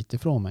en bit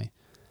ifrån mig.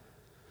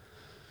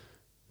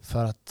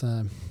 För att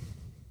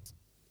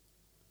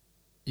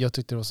jag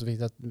tyckte det var så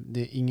viktigt att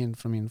det är ingen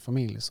från min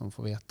familj som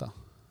får veta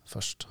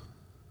först.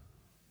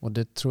 Och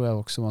det tror jag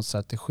också var en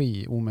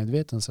strategi,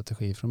 omedveten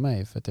strategi från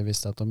mig, för att jag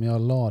visste att om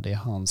jag la det i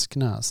hans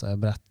knä så jag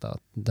berättade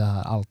att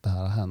allt det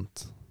här har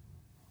hänt,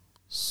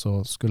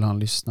 så skulle han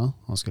lyssna,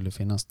 han skulle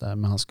finnas där,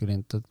 men han skulle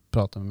inte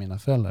prata med mina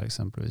föräldrar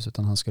exempelvis,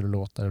 utan han skulle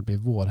låta det bli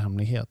vår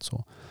hemlighet.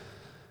 Så.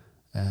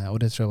 Och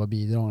det tror jag var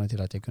bidragande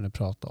till att jag kunde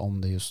prata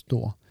om det just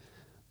då.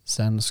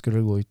 Sen skulle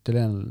det gå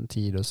ytterligare en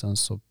tid och sen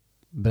så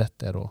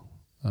berättade jag då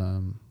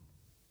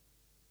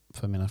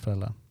för mina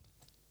föräldrar.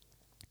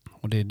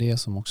 Och det är det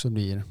som också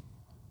blir,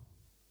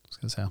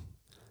 ska jag säga,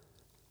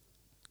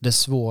 det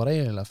svåra i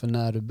det hela, för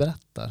när du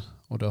berättar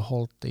och du har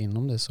hållit det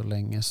inom det så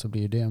länge, så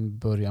blir det en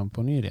början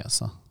på en ny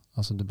resa.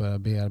 Alltså du börjar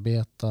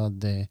bearbeta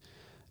det,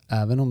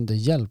 även om det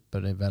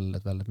hjälper dig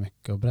väldigt, väldigt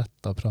mycket att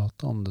berätta och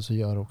prata om det, så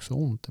gör det också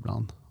ont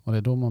ibland. Och det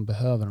är då man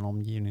behöver en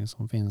omgivning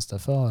som finns där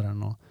för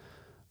en och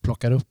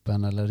plockar upp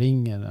en eller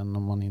ringer en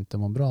om man inte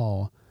mår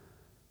bra, och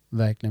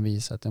verkligen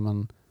visar att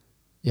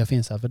jag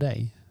finns här för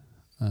dig.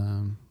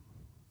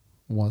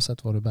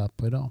 Oavsett vad du bär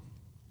på idag.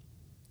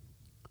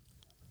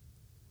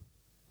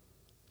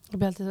 Jag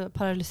blir alltid så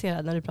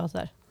paralyserad när du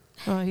pratar.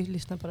 Jag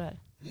lyssnar på det här.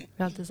 Jag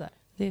blir alltid så här.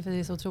 Det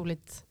är så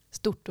otroligt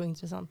stort och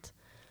intressant.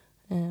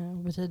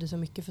 Och betyder så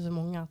mycket för så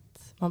många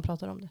att man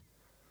pratar om det.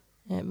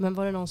 Men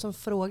var det någon som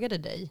frågade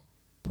dig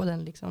på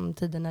den liksom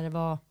tiden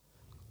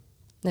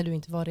när du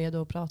inte var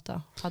redo att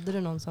prata? Hade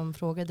du någon som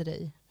frågade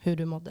dig hur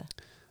du mådde?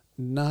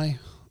 Nej,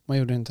 man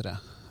gjorde inte det.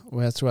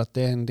 Och jag tror att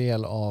det är en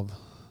del av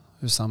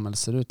hur samhället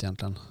ser ut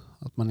egentligen.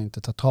 Att man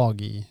inte tar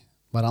tag i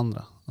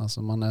varandra.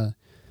 Alltså man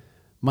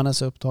är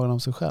så upptagen av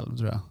sig själv,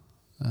 tror jag.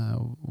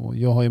 Och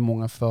jag har ju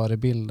många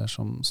förebilder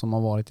som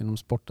har varit inom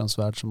sportens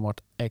värld, som har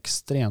varit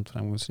extremt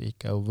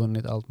framgångsrika och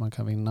vunnit allt man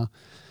kan vinna.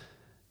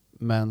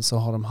 Men så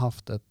har de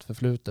haft ett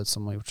förflutet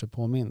som har gjort sig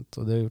påmint,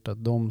 och det har gjort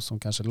att de som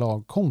kanske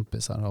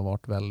lagkompisar har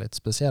varit väldigt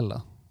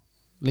speciella.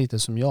 Lite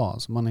som jag,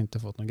 alltså man har inte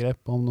fått något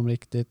grepp om dem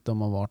riktigt.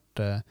 De har varit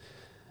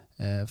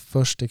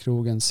först i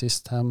krogen,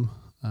 sist hem.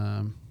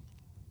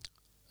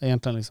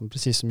 Egentligen liksom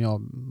precis som jag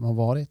har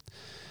varit.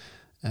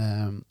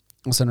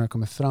 Och sen när det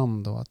kommer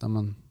fram då att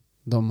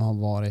de har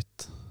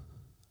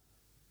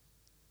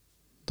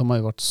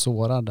ju varit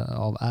sårade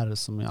av ärr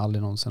som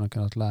aldrig någonsin har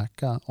kunnat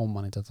läka om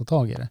man inte tar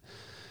tag i det.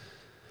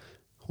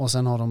 Och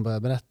sen har de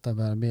börjat berätta,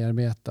 börjat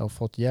bearbeta och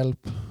fått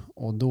hjälp,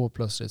 och då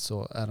plötsligt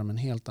så är de en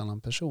helt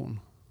annan person.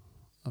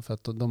 För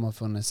att de har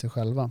funnit sig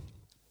själva.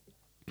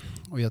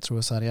 Och jag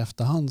tror så här i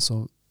efterhand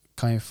så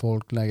kan ju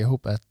folk lägga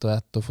ihop 1 och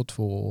 1 och få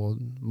 2, och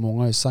många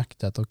har ju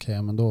sagt att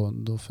okej, men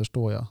då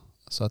förstår jag.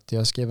 Så att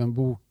jag skrev en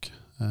bok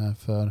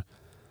för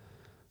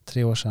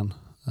 3 år sedan,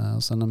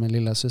 och sen när min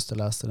lilla syster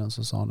läste den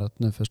så sa hon att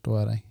nu förstår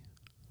jag dig.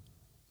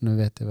 Nu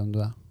vet jag vem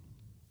du är.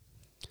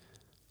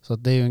 Så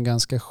att det är ju en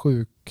ganska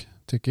sjuk,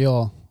 tycker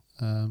jag,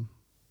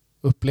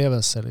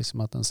 upplevelse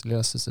liksom, att ens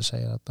lilla syster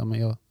säger att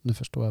nu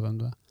förstår jag vem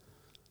du är.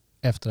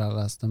 Efter att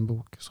ha läst en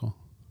bok. Så.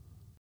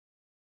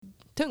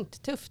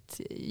 Tungt,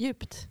 tufft,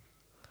 djupt.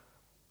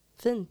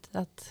 Fint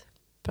att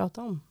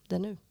prata om det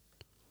nu.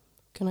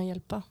 Kunna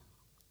hjälpa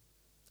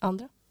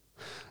andra.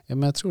 Ja,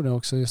 men jag tror det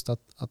också just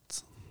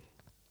att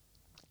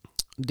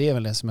det är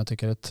väl det som jag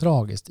tycker är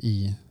tragiskt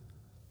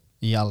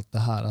i allt det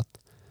här. Att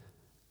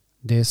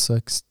det är så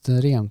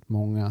extremt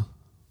många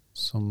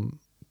som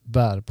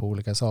bär på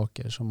olika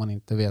saker som man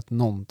inte vet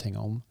någonting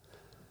om.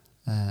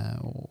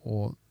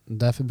 Och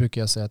därför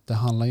brukar jag säga att det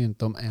handlar ju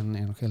inte om en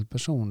enskild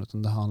person,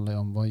 utan det handlar ju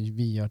om vad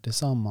vi gör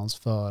tillsammans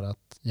för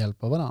att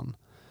hjälpa varann.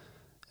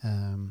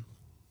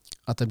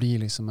 Att det blir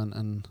liksom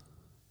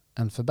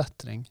en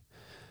förbättring.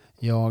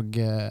 Jag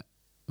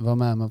var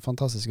med om en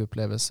fantastisk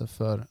upplevelse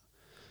för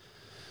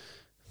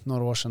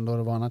några år sedan, då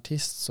det var en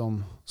artist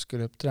som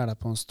skulle uppträda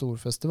på en stor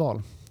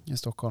festival i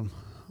Stockholm.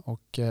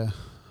 Och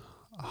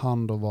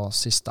han då var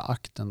sista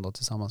akten då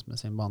tillsammans med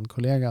sin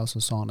bandkollega, och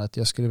så sa han att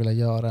jag skulle vilja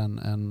göra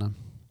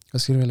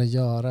Jag skulle vilja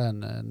göra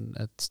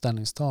ett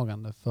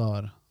ställningstagande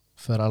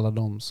för alla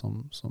de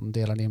som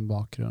delar din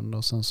bakgrund.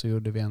 Och sen så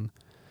gjorde vi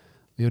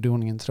gjorde i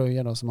ordning en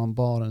tröja då, som man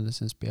bar under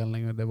sin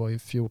spelning. Och det var ju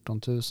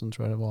 14 000 tror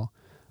jag det var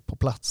på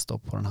plats då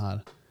på den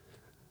här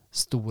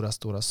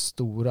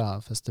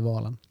stora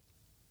festivalen.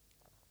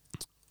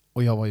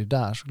 Och jag var ju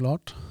där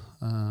såklart.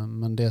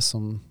 Men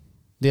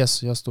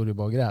jag stod ju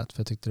bara och grät, för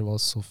jag tyckte det var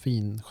så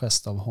fin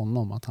gest av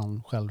honom att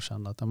han själv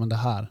kände att men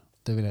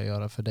det vill jag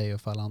göra för dig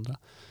och för alla andra.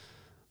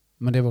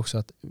 Men det var också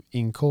att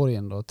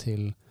inkorgen då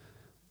till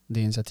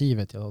det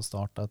initiativet jag har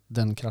startat,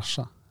 den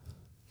kraschade.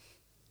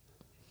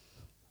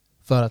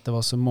 För att det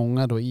var så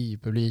många då i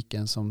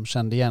publiken som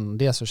kände igen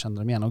det, så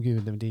kände de igen, och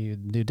gud, det är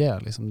ju det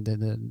liksom, det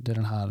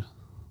är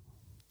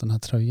den här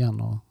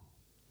tröjan och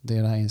det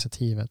är det här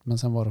initiativet. Men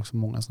sen var det också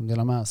många som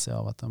delade med sig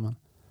av att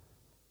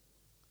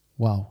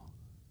wow,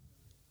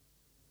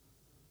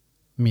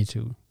 me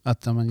too.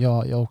 Att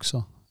jag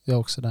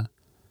också där.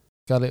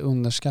 Jag ska aldrig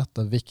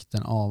underskatta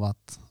vikten av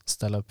att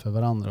ställa upp för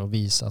varandra och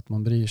visa att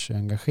man bryr sig och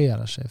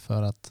engagerar sig,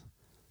 för att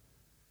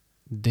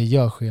det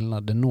gör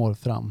skillnad, det når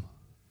fram.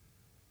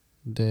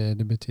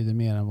 Det betyder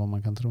mer än vad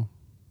man kan tro.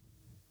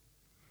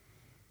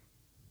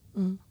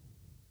 Mm.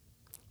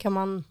 Kan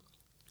man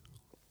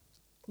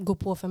gå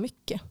på för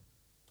mycket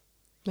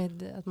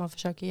med att man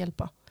försöker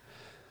hjälpa?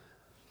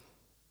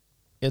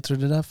 Jag tror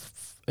det där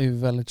är ju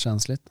väldigt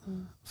känsligt.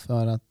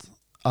 För att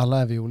alla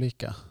är vi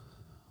olika.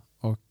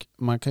 Och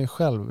man kan ju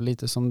själv,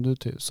 lite som du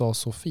sa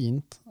så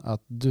fint,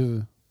 att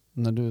du,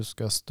 när du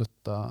ska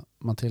stötta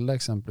Matilda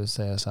exempelvis,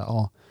 säger så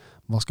här,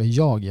 vad ska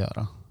jag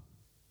göra?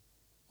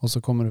 Och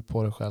så kommer du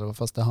på dig själv,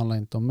 fast det handlar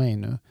inte om mig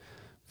nu.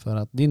 För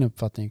att din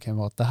uppfattning kan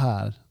vara att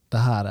det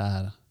här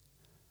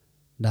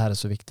är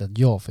så viktigt att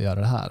jag får göra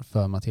det här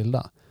för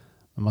Matilda.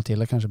 Men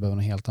Matilda kanske behöver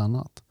något helt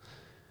annat.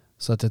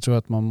 Så att jag tror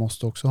att man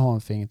måste också ha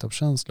en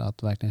fingertoppskänsla,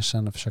 att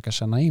verkligen försöka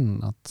känna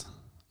in att,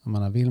 jag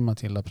menar, vill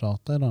Matilda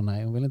prata idag?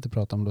 Nej, hon vill inte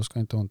prata, men då ska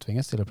inte hon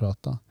tvingas till att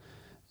prata.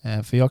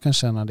 För jag kan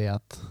känna det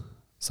att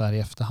så här i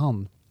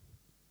efterhand,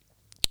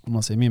 om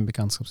man ser min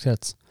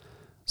bekantskapskrets,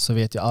 så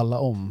vet ju alla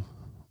om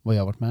vad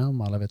jag har varit med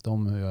om, alla vet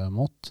om hur jag har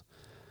mått.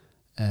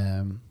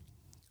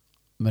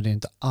 Men det är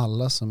inte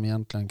alla som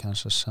egentligen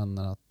kanske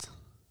känner att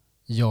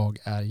jag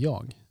är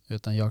jag.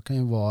 Utan jag kan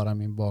ju vara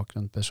min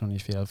bakgrund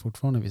personifierad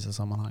fortfarande i vissa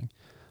sammanhang.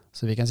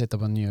 Så vi kan sitta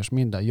på en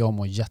nyårsmiddag, jag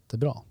mår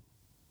jättebra.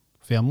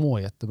 För jag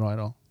mår jättebra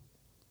idag.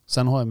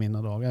 Sen har jag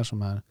mina dagar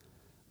som är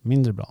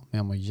mindre bra, men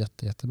jag mår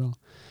jättebra.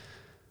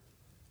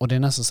 Och det är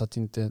nästan så att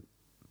inte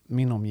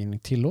min omgivning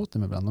tillåter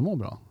mig ibland att må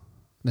bra.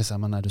 Det är så här,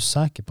 men är du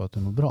säker på att du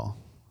mår bra?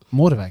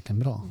 Mår du verkligen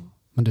bra?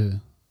 Men du,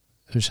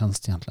 hur känns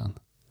det egentligen?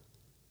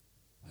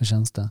 Hur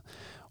känns det?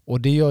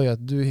 Och det gör ju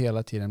att du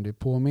hela tiden blir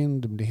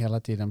påmind, du blir hela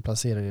tiden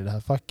placerad i det här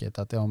facket,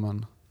 att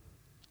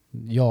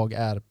jag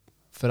är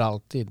för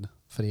alltid,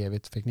 för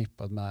evigt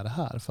förknippad med det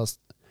här. Fast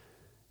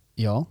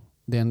ja,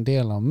 det är en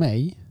del av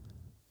mig,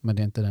 men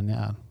det är inte den jag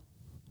är.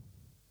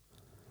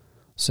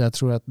 Så jag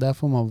tror att där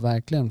får man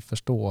verkligen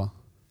förstå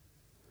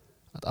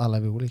att alla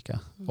är vi olika.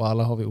 Och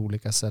alla har vi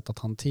olika sätt att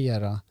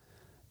hantera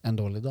en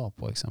dålig dag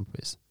på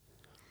exempelvis.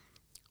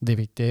 Det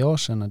viktiga jag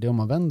känner, det är om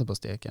man vänder på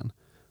steken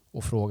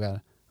och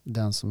frågar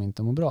den som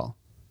inte mår bra.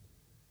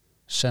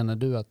 Känner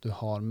du att du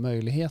har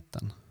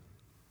möjligheten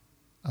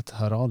att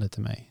höra av dig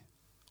till mig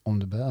om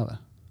du behöver?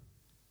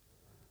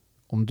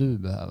 Om du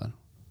behöver.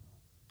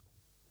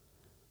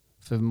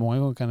 För många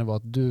gånger kan det vara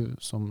att du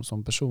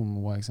som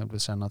person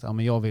exempelvis känner att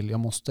jag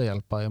måste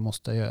hjälpa,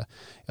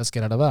 jag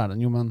ska rädda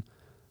världen. Jo, men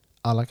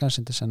alla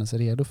kanske inte känner sig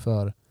redo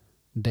för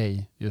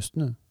dig just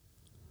nu.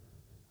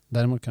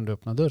 Däremot kan du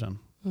öppna dörren.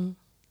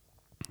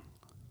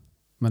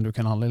 Men du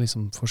kan aldrig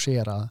liksom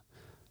forcera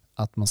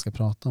att man ska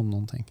prata om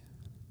någonting.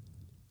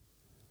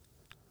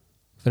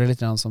 För det är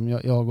lite grann som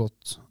jag har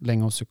gått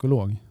länge hos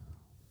psykolog.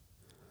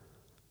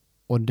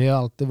 Och det har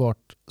alltid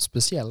varit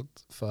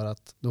speciellt för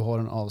att du har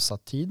en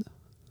avsatt tid.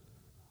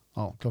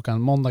 Ja,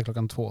 måndag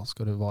klockan 2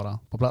 ska du vara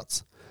på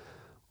plats.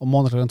 Och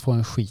måndag klockan 2 är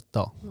en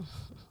skitdag.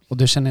 Och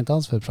du känner inte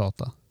alls för att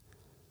prata.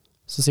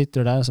 Så sitter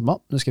du där och så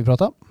nu ska vi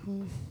prata.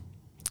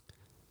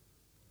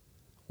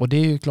 Och det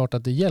är ju klart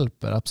att det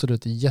hjälper.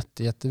 Absolut, det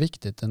är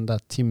jätteviktigt. Den där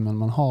timmen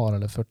man har,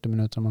 eller 40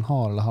 minuter man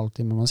har, eller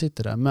halvtimme man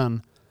sitter där.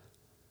 Men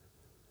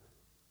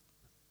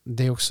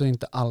det är också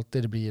inte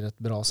alltid det blir ett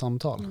bra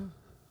samtal.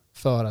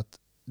 För att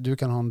du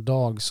kan ha en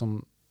dag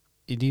som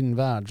i din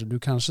värld, du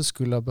kanske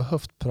skulle ha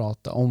behövt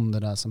prata om det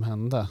där som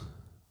hände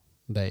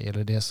dig,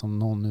 eller det som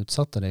någon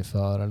utsatte dig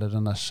för, eller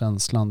den där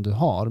känslan du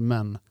har.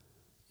 Men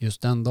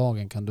just den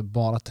dagen kan du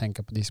bara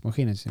tänka på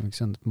diskmaskinen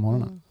på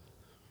morgonen.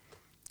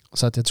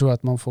 Så att jag tror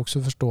att man får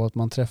också förstå att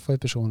man träffar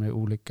personer i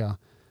olika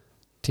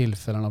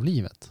tillfällen av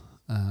livet.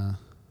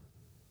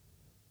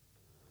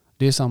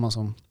 Det är samma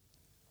som,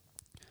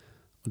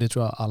 och det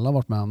tror jag alla har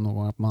varit med om någon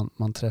gång, att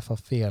man träffar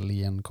fel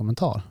i en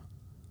kommentar.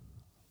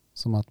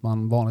 Som att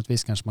man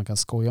vanligtvis kanske man kan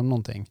skoja om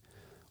någonting.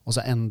 Och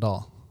så en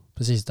dag,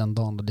 precis den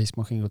dagen då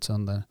diskmaskinen gått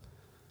sönder,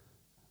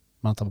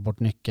 man har tappat bort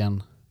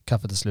nyckeln,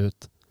 kaffet är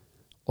slut,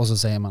 och så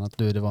säger man att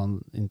det var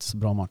inte så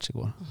bra match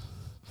igår.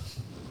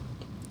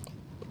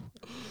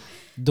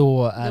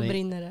 då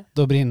brinner det.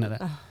 Då brinner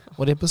det.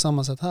 Och det är på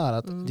samma sätt här,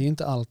 att det är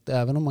inte alltid,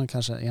 även om man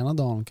kanske ena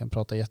dagen kan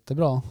prata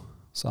jättebra,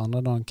 så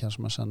andra dagen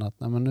kanske man känner att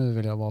nej, men nu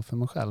vill jag vara för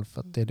mig själv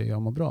för att det är det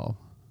jag mår bra av.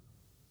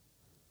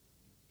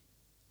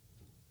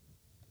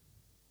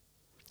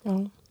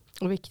 Ja,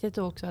 och viktigt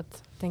då också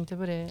att, tänkte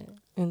på det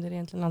under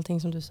egentligen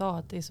allting som du sa,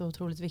 att det är så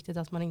otroligt viktigt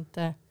att man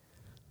inte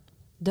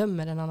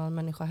dömer en annan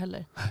människa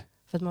heller.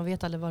 För att man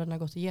vet aldrig vad den har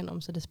gått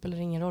igenom, så det spelar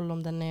ingen roll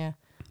om den är,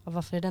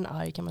 varför är den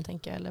arg kan man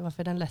tänka, eller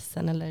varför är den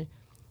ledsen, eller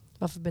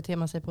varför beter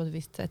man sig på ett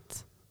visst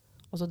sätt.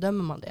 Och så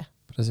dömer man det.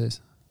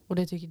 Precis. Och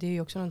det är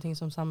ju också någonting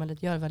som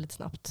samhället gör väldigt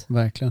snabbt.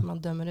 Verkligen.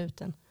 Man dömer ut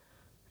den.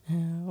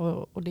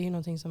 Och det är ju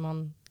någonting som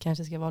man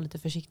kanske ska vara lite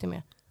försiktig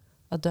med.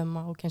 Att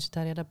döma och kanske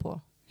ta reda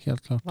på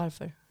Helt klart.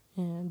 varför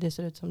det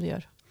ser ut som det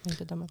gör. Och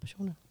inte döma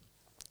personen.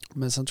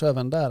 Men sen tror jag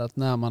även där att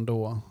när man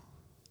då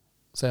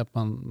säger att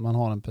man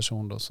har en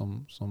person då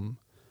som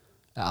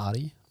är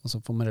arg och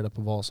så får man reda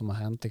på vad som har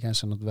hänt. Det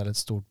kanske är något väldigt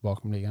stort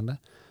bakomliggande.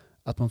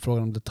 Att man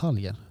frågar om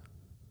detaljer.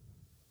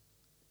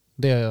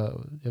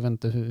 Jag vet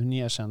inte hur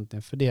ni har känt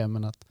inför det,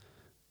 men att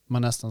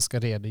man nästan ska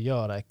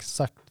redogöra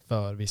exakt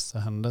för vissa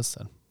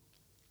händelser.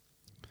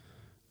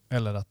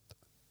 Eller att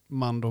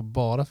man då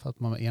bara för att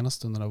man ena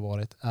stunden har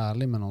varit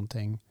ärlig med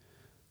någonting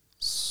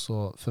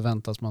så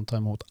förväntas man ta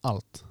emot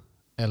allt.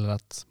 Eller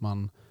att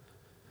man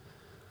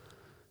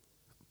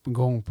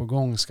gång på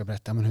gång ska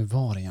berätta, men hur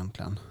var det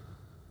egentligen?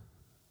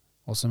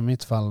 Och som i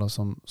mitt fall då,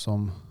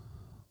 som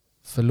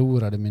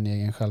förlorade min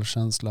egen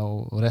självkänsla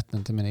och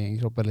rätten till min egen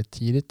kropp väldigt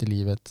tidigt i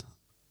livet,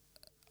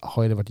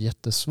 har det varit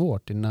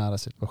jättesvårt i nära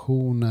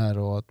situationer,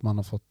 och att man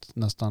har fått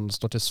nästan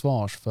stå till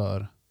svars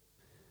för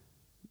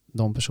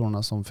de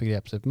personerna som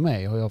förgrep sig på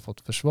mig. Har jag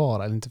fått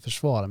försvara, eller inte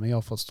försvara, men jag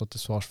har fått stå till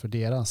svars för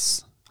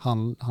deras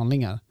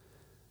handlingar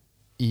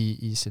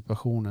i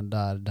situationer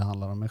där det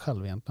handlar om mig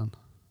själv egentligen.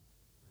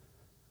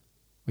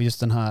 Och just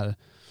den här,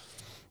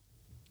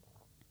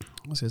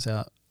 vad ska jag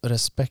säga,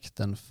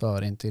 respekten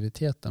för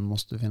integriteten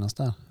måste finnas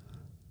där.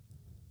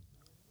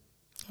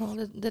 Ja,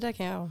 det där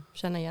kan jag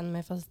känna igen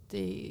mig, fast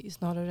det är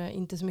snarare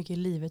inte så mycket i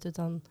livet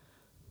utan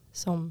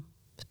som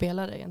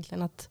spelare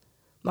egentligen. Att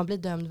man blir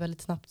dömd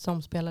väldigt snabbt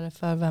som spelare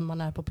för vem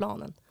man är på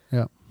planen.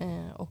 Ja.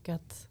 Och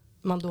att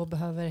man då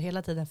behöver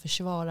hela tiden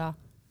försvara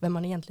vem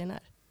man egentligen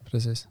är.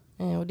 Precis.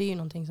 Och det är ju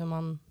någonting som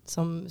man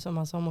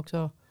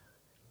också,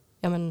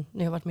 ja men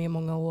jag har varit med i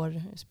många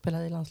år,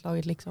 spelat i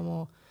landslaget liksom,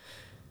 och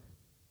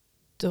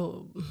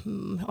då,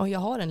 och jag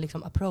har en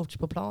liksom approach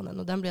på planen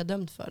och den blir jag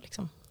dömd för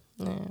liksom.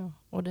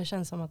 Och det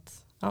känns som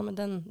att ja, men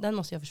den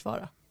måste jag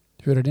försvara.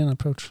 Hur är din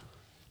approach?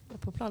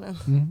 På planen.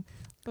 Mm.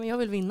 Men jag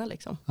vill vinna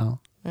liksom. Ja.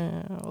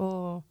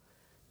 Och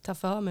ta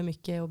för mig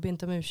mycket och be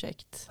inte om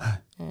ursäkt.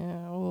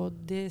 Och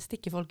det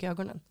sticker folk i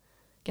ögonen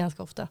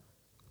ganska ofta.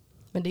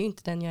 Men det är ju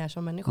inte den jag är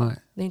som människa. Nej.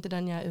 Det är inte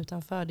den jag är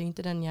utanför. Det är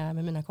inte den jag är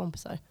med mina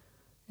kompisar.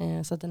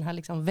 Så att den här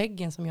liksom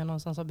väggen som jag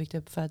någonstans har byggt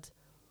upp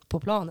på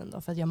planen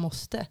då, för att jag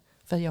måste.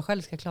 För att jag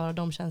själv ska klara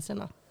de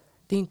känslorna.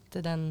 Det är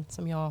inte den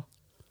som jag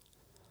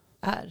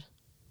är.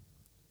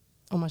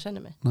 Om man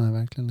känner mig. Nej,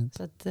 verkligen inte.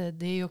 Så att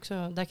det är ju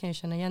också, där kan jag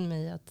känna igen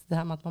mig i att det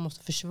här med att man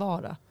måste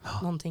försvara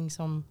någonting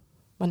som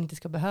man inte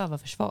ska behöva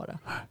försvara.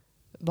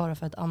 Bara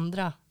för att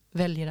andra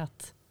väljer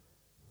att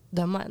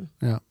döma en.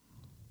 Ja.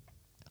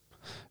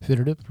 Hur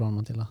är du på plan,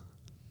 Matilda?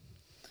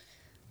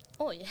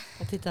 Oj.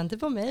 Jag tittar inte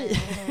på mig.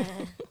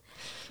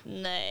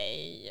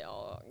 Nej,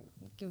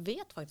 jag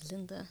vet faktiskt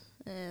inte.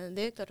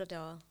 Det är klart att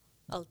jag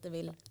alltid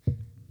vill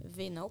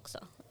vinna också.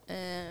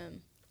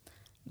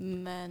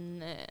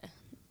 Men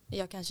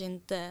jag kanske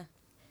inte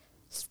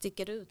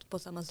sticker ut på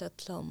samma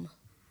sätt som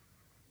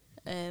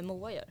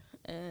Moa gör.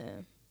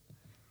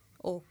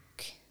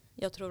 Och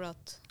jag tror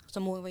att,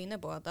 som Moa var inne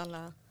på, att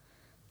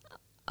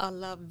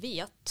alla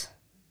vet,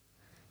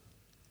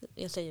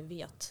 jag säger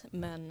vet,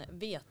 men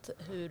vet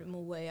hur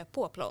Moa är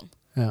på plan.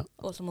 Ja.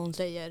 Och som hon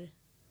säger,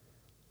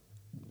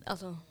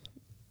 alltså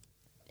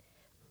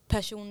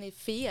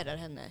personifierar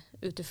henne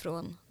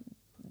utifrån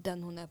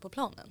den hon är på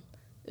planen.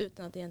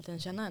 Utan att egentligen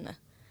känna henne.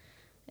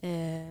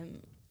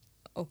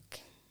 Och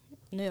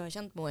nu har jag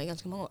känt Moa i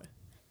ganska många år.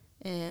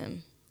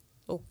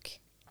 Och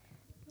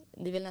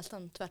det är väl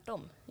nästan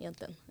tvärtom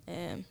egentligen.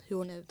 Hur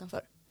hon är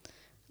utanför.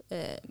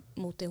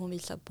 Mot det hon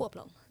visar på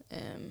plan.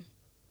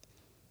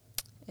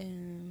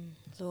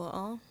 Så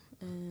ja.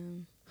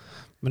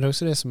 Men det är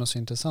också det som är så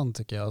intressant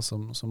tycker jag,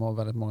 som har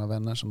väldigt många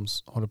vänner som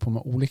håller på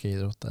med olika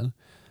idrotter.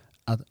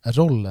 Att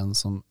rollen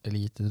som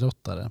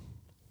elitidrottare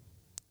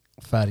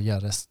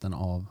färgar resten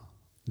av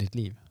ditt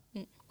liv.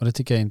 Mm. Och det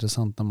tycker jag är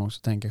intressant när man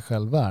också tänker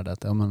självvärde.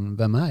 Att, ja, men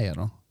vem är jag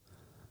då?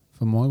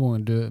 För många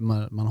gånger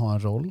man har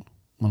en roll,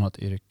 man har ett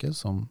yrke,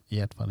 som i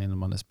ett fall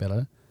innan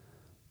spelare.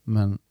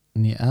 Men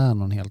ni är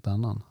någon helt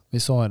annan. Vi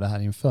sa ju det här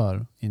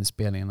inför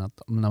inspelningen,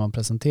 att när man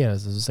presenterar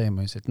sig så säger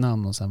man ju sitt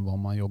namn och sen vad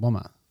man jobbar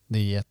med. Det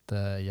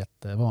är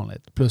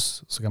jättevanligt.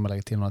 Plus så kan man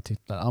lägga till några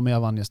titlar. Ja, men jag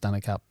vann ju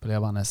Stanley Cup, eller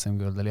jag vann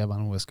SM-guld, eller jag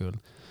vann OS-guld.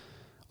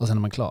 Och sen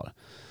är man klar.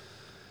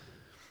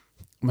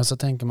 Men så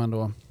tänker man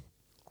då,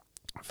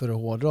 för att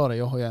hårdra det,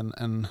 jag har ju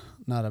en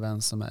nära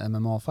vän som är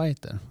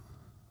MMA-fighter.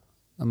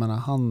 jag menar,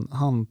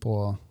 han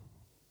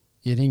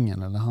i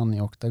ringen eller han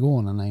i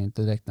oktagonen är ju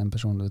inte direkt en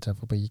person du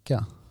träffar på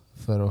ICA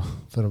för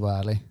att vara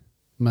ärlig.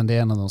 Men det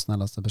är en av de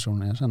snällaste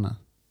personerna jag känner.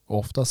 Och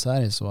oftast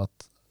är det så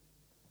att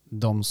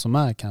de som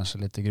är kanske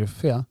lite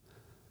gruffiga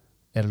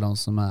eller de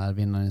som är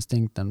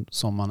vinnarinstinkten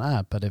som man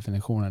är per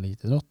definition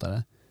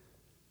elitidrottare,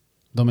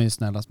 de är ju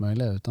snällast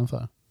möjliga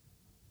utanför.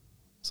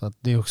 Så att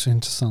det är också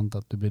intressant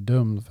att du blir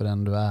dömd för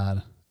den du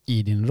är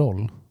i din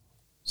roll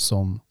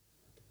som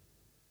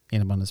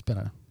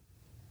innebandyspelare.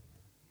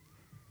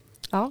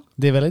 Ja.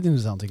 Det är väldigt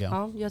intressant tycker jag.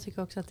 Ja, jag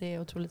tycker också att det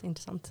är otroligt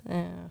intressant.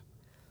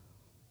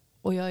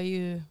 Och jag är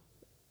ju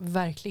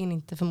verkligen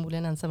inte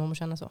förmodligen ensam om att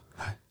känna så.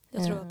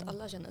 Jag tror att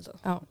alla känner så.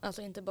 Ja.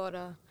 Alltså inte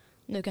bara,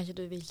 nu kanske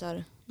du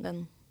visar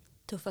den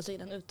tuffa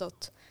sidan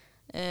utåt.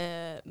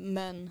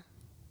 Men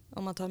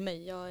om man tar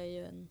mig,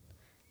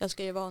 jag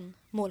ska ju vara en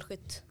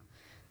målskytt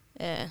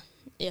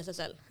i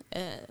SSL.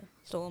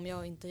 Så om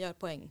jag inte gör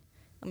poäng,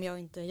 om jag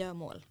inte gör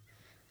mål,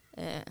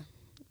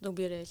 då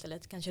blir det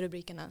istället kanske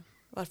rubrikerna,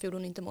 varför gjorde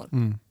hon inte mål?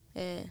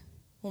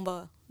 Hon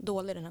var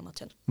dålig den här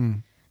matchen.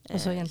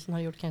 Och så egentligen har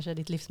du gjort kanske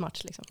ditt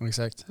livsmatch. Liksom.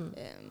 Exakt.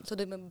 Så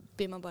då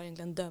blir man bara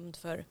egentligen dömd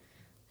för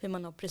hur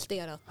man har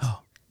presterat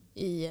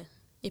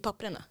i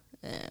papperna.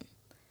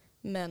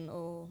 Men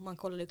och man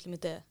kollar liksom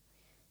inte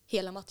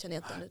hela matchen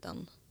egentligen,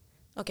 utan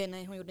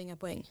nej, hon gjorde inga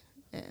poäng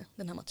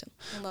den här matchen.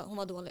 Hon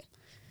var dålig.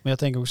 Men jag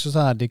tänker också så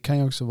här, det kan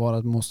ju också vara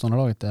att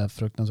motståndarlaget är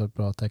fruktansvärt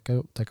bra att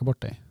täcka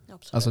bort dig.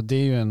 Absolut. Alltså det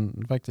är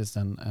ju faktiskt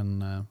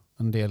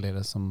en del i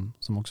det som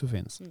också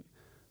finns.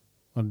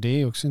 Och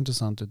det är också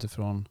intressant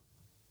utifrån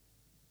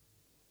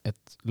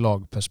ett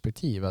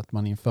lagperspektiv, att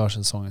man inför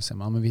säsongen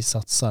säger men vi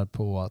satsar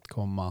på att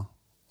komma,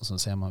 och så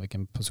ser man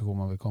vilken position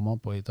man vill komma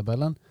på i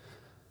tabellen.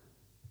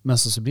 Men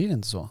så blir det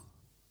inte så.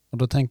 Och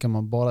då tänker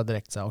man bara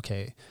direkt så här,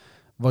 okej,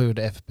 vad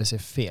gjorde FBC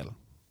fel?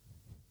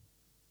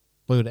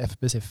 Vad gjorde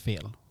FBC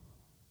fel?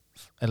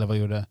 Eller vad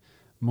gjorde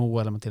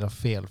Moa eller Matilda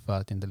fel för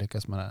att inte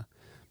lyckas med det här?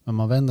 Men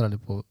man vänder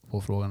aldrig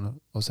på frågan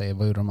och säger,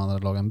 vad gjorde de andra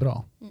lagen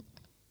bra?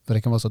 För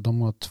det kan vara så att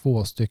de har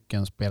 2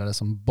 stycken spelare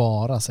som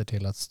bara ser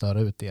till att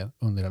störa ut er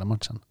under hela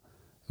matchen.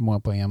 Hur många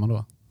poäng är man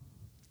då?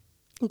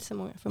 Inte så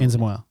många. Inte så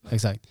många,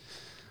 exakt.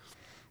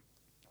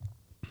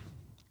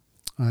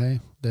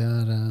 Nej, det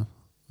är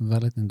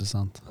väldigt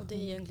intressant. Och det är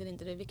egentligen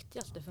inte det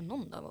viktigaste för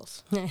någon av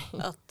oss. Nej.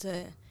 Att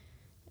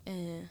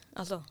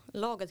alltså,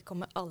 laget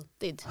kommer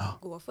alltid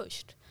gå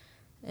först.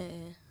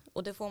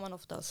 Och det får man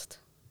oftast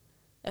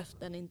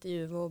efter en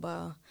intervju och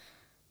bara,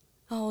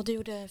 du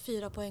gjorde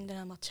 4 poäng den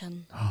här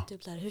matchen.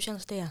 Typ så här, hur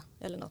känns det?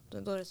 Eller något.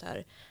 Då är det så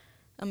här,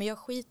 men jag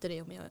skiter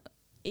i om jag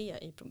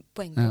är i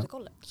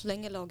poängprotokollet. Så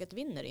länge laget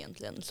vinner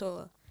egentligen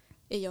så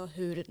är jag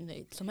hur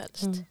nöjd som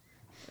helst.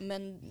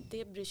 Men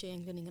det bryr sig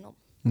egentligen ingen om.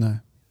 Nej.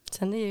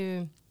 Sen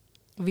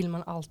vill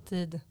man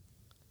alltid,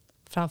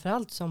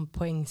 framförallt som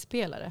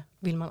poängspelare,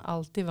 vill man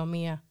alltid vara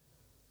med,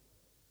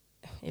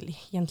 eller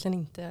egentligen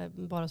inte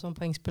bara som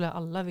poängspelare,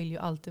 alla vill ju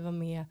alltid vara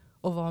med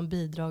och vara en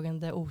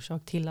bidragande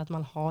orsak till att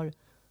man har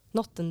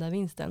nått den där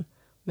vinsten.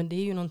 Men det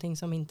är ju någonting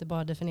som inte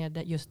bara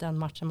definierar just den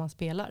matchen man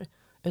spelar,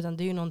 utan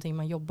det är ju någonting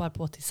man jobbar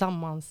på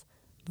tillsammans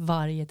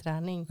varje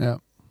träning. Ja.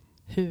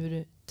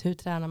 Hur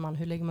tränar man?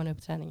 Hur lägger man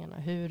upp träningarna?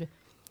 Hur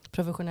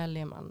professionell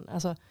är man?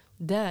 Alltså,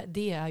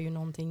 det är ju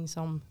någonting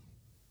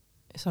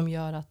som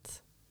gör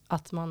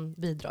att man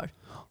bidrar.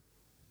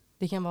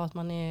 Det kan vara att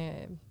man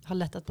har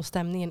lättat på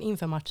stämningen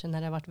inför matchen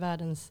när det har varit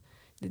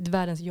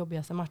världens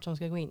jobbigaste match som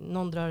ska gå in.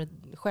 Någon drar ett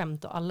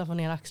skämt och alla får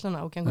ner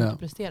axlarna och kan gå ut och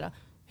prestera.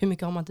 Hur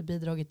mycket har man inte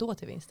bidragit då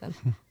till vinsten?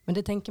 Men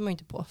det tänker man ju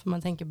inte på, för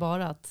man tänker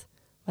bara att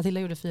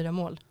Matilda gjorde 4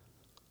 mål.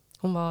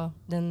 Hon var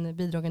den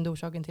bidragande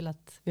orsaken till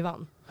att vi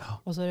vann.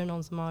 Och så är det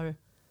någon som har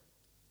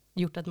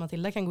gjort att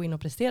Matilda kan gå in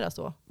och prestera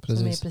så. Precis.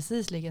 Som är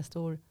precis lika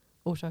stor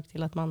orsak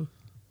till att man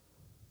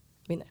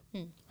vinner.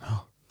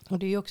 Och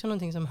det är ju också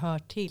någonting som hör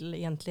till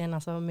egentligen,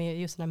 alltså med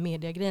just den här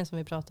mediegrejen som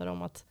vi pratar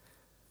om, att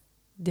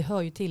det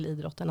hör ju till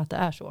idrotten att det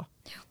är så.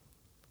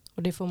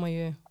 Och det får man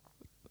ju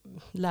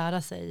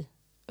lära sig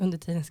under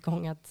tidens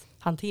gång att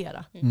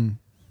hantera.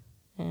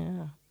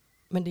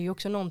 Men det är ju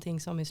också någonting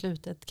som i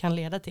slutet kan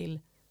leda till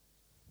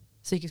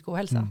psykisk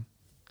ohälsa.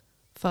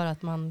 För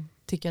att man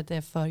tycker att det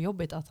är för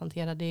jobbigt att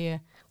hantera det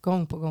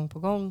gång på gång på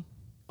gång.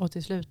 Och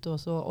till slut då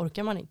så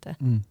orkar man inte.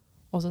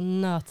 Och så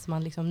nöts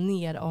man liksom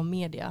ner av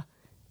media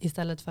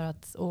istället för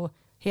att, och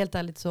helt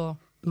ärligt så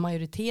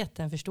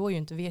majoriteten förstår ju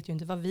inte, vet ju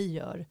inte vad vi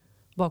gör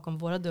bakom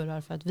våra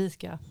dörrar för att vi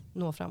ska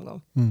nå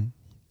framgång.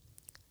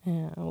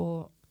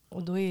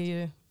 Och då är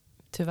ju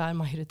tyvärr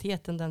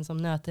majoriteten den som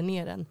nöter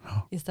ner den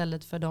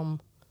istället för de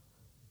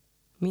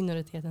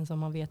minoriteten som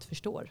man vet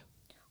förstår.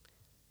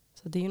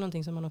 Så det är ju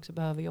någonting som man också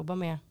behöver jobba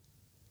med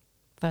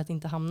för att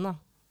inte hamna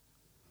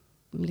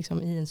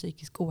liksom i en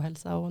psykisk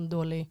ohälsa och en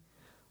dålig,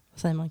 vad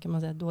säger man, kan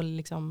man säga, dålig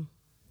liksom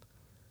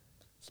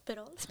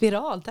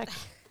spiral, tack,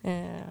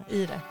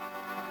 i det.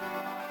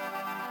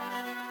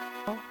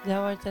 Ja, det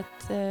har varit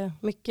ett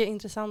mycket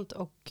intressant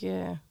och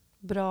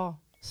bra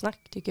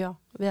snack tycker jag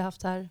vi har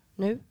haft här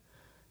nu.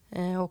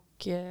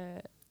 Och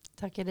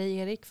tackar dig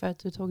Erik för att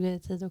du tog dig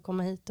tid att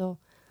komma hit och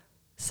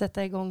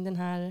sätta igång den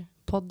här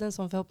podden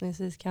som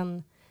förhoppningsvis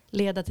kan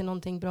leda till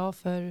någonting bra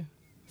för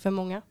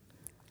många.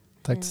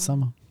 Tack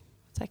detsamma.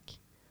 Tack.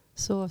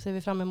 Så ser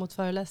vi fram emot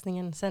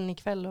föreläsningen sen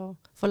ikväll och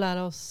får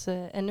lära oss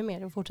ännu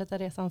mer och fortsätta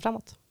resan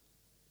framåt.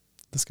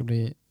 Det ska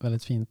bli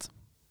väldigt fint.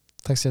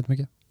 Tack så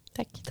jättemycket.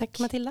 Tack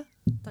Matilda.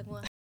 Tack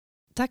Moa.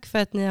 Tack för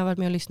att ni har varit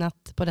med och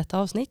lyssnat på detta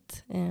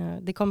avsnitt.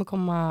 Det kommer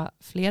komma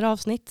fler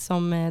avsnitt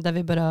där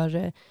vi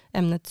berör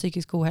ämnet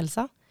psykisk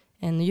ohälsa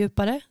ännu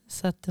djupare.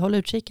 Så att håll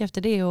utkik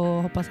efter det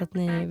och hoppas att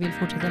ni vill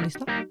fortsätta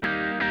lyssna.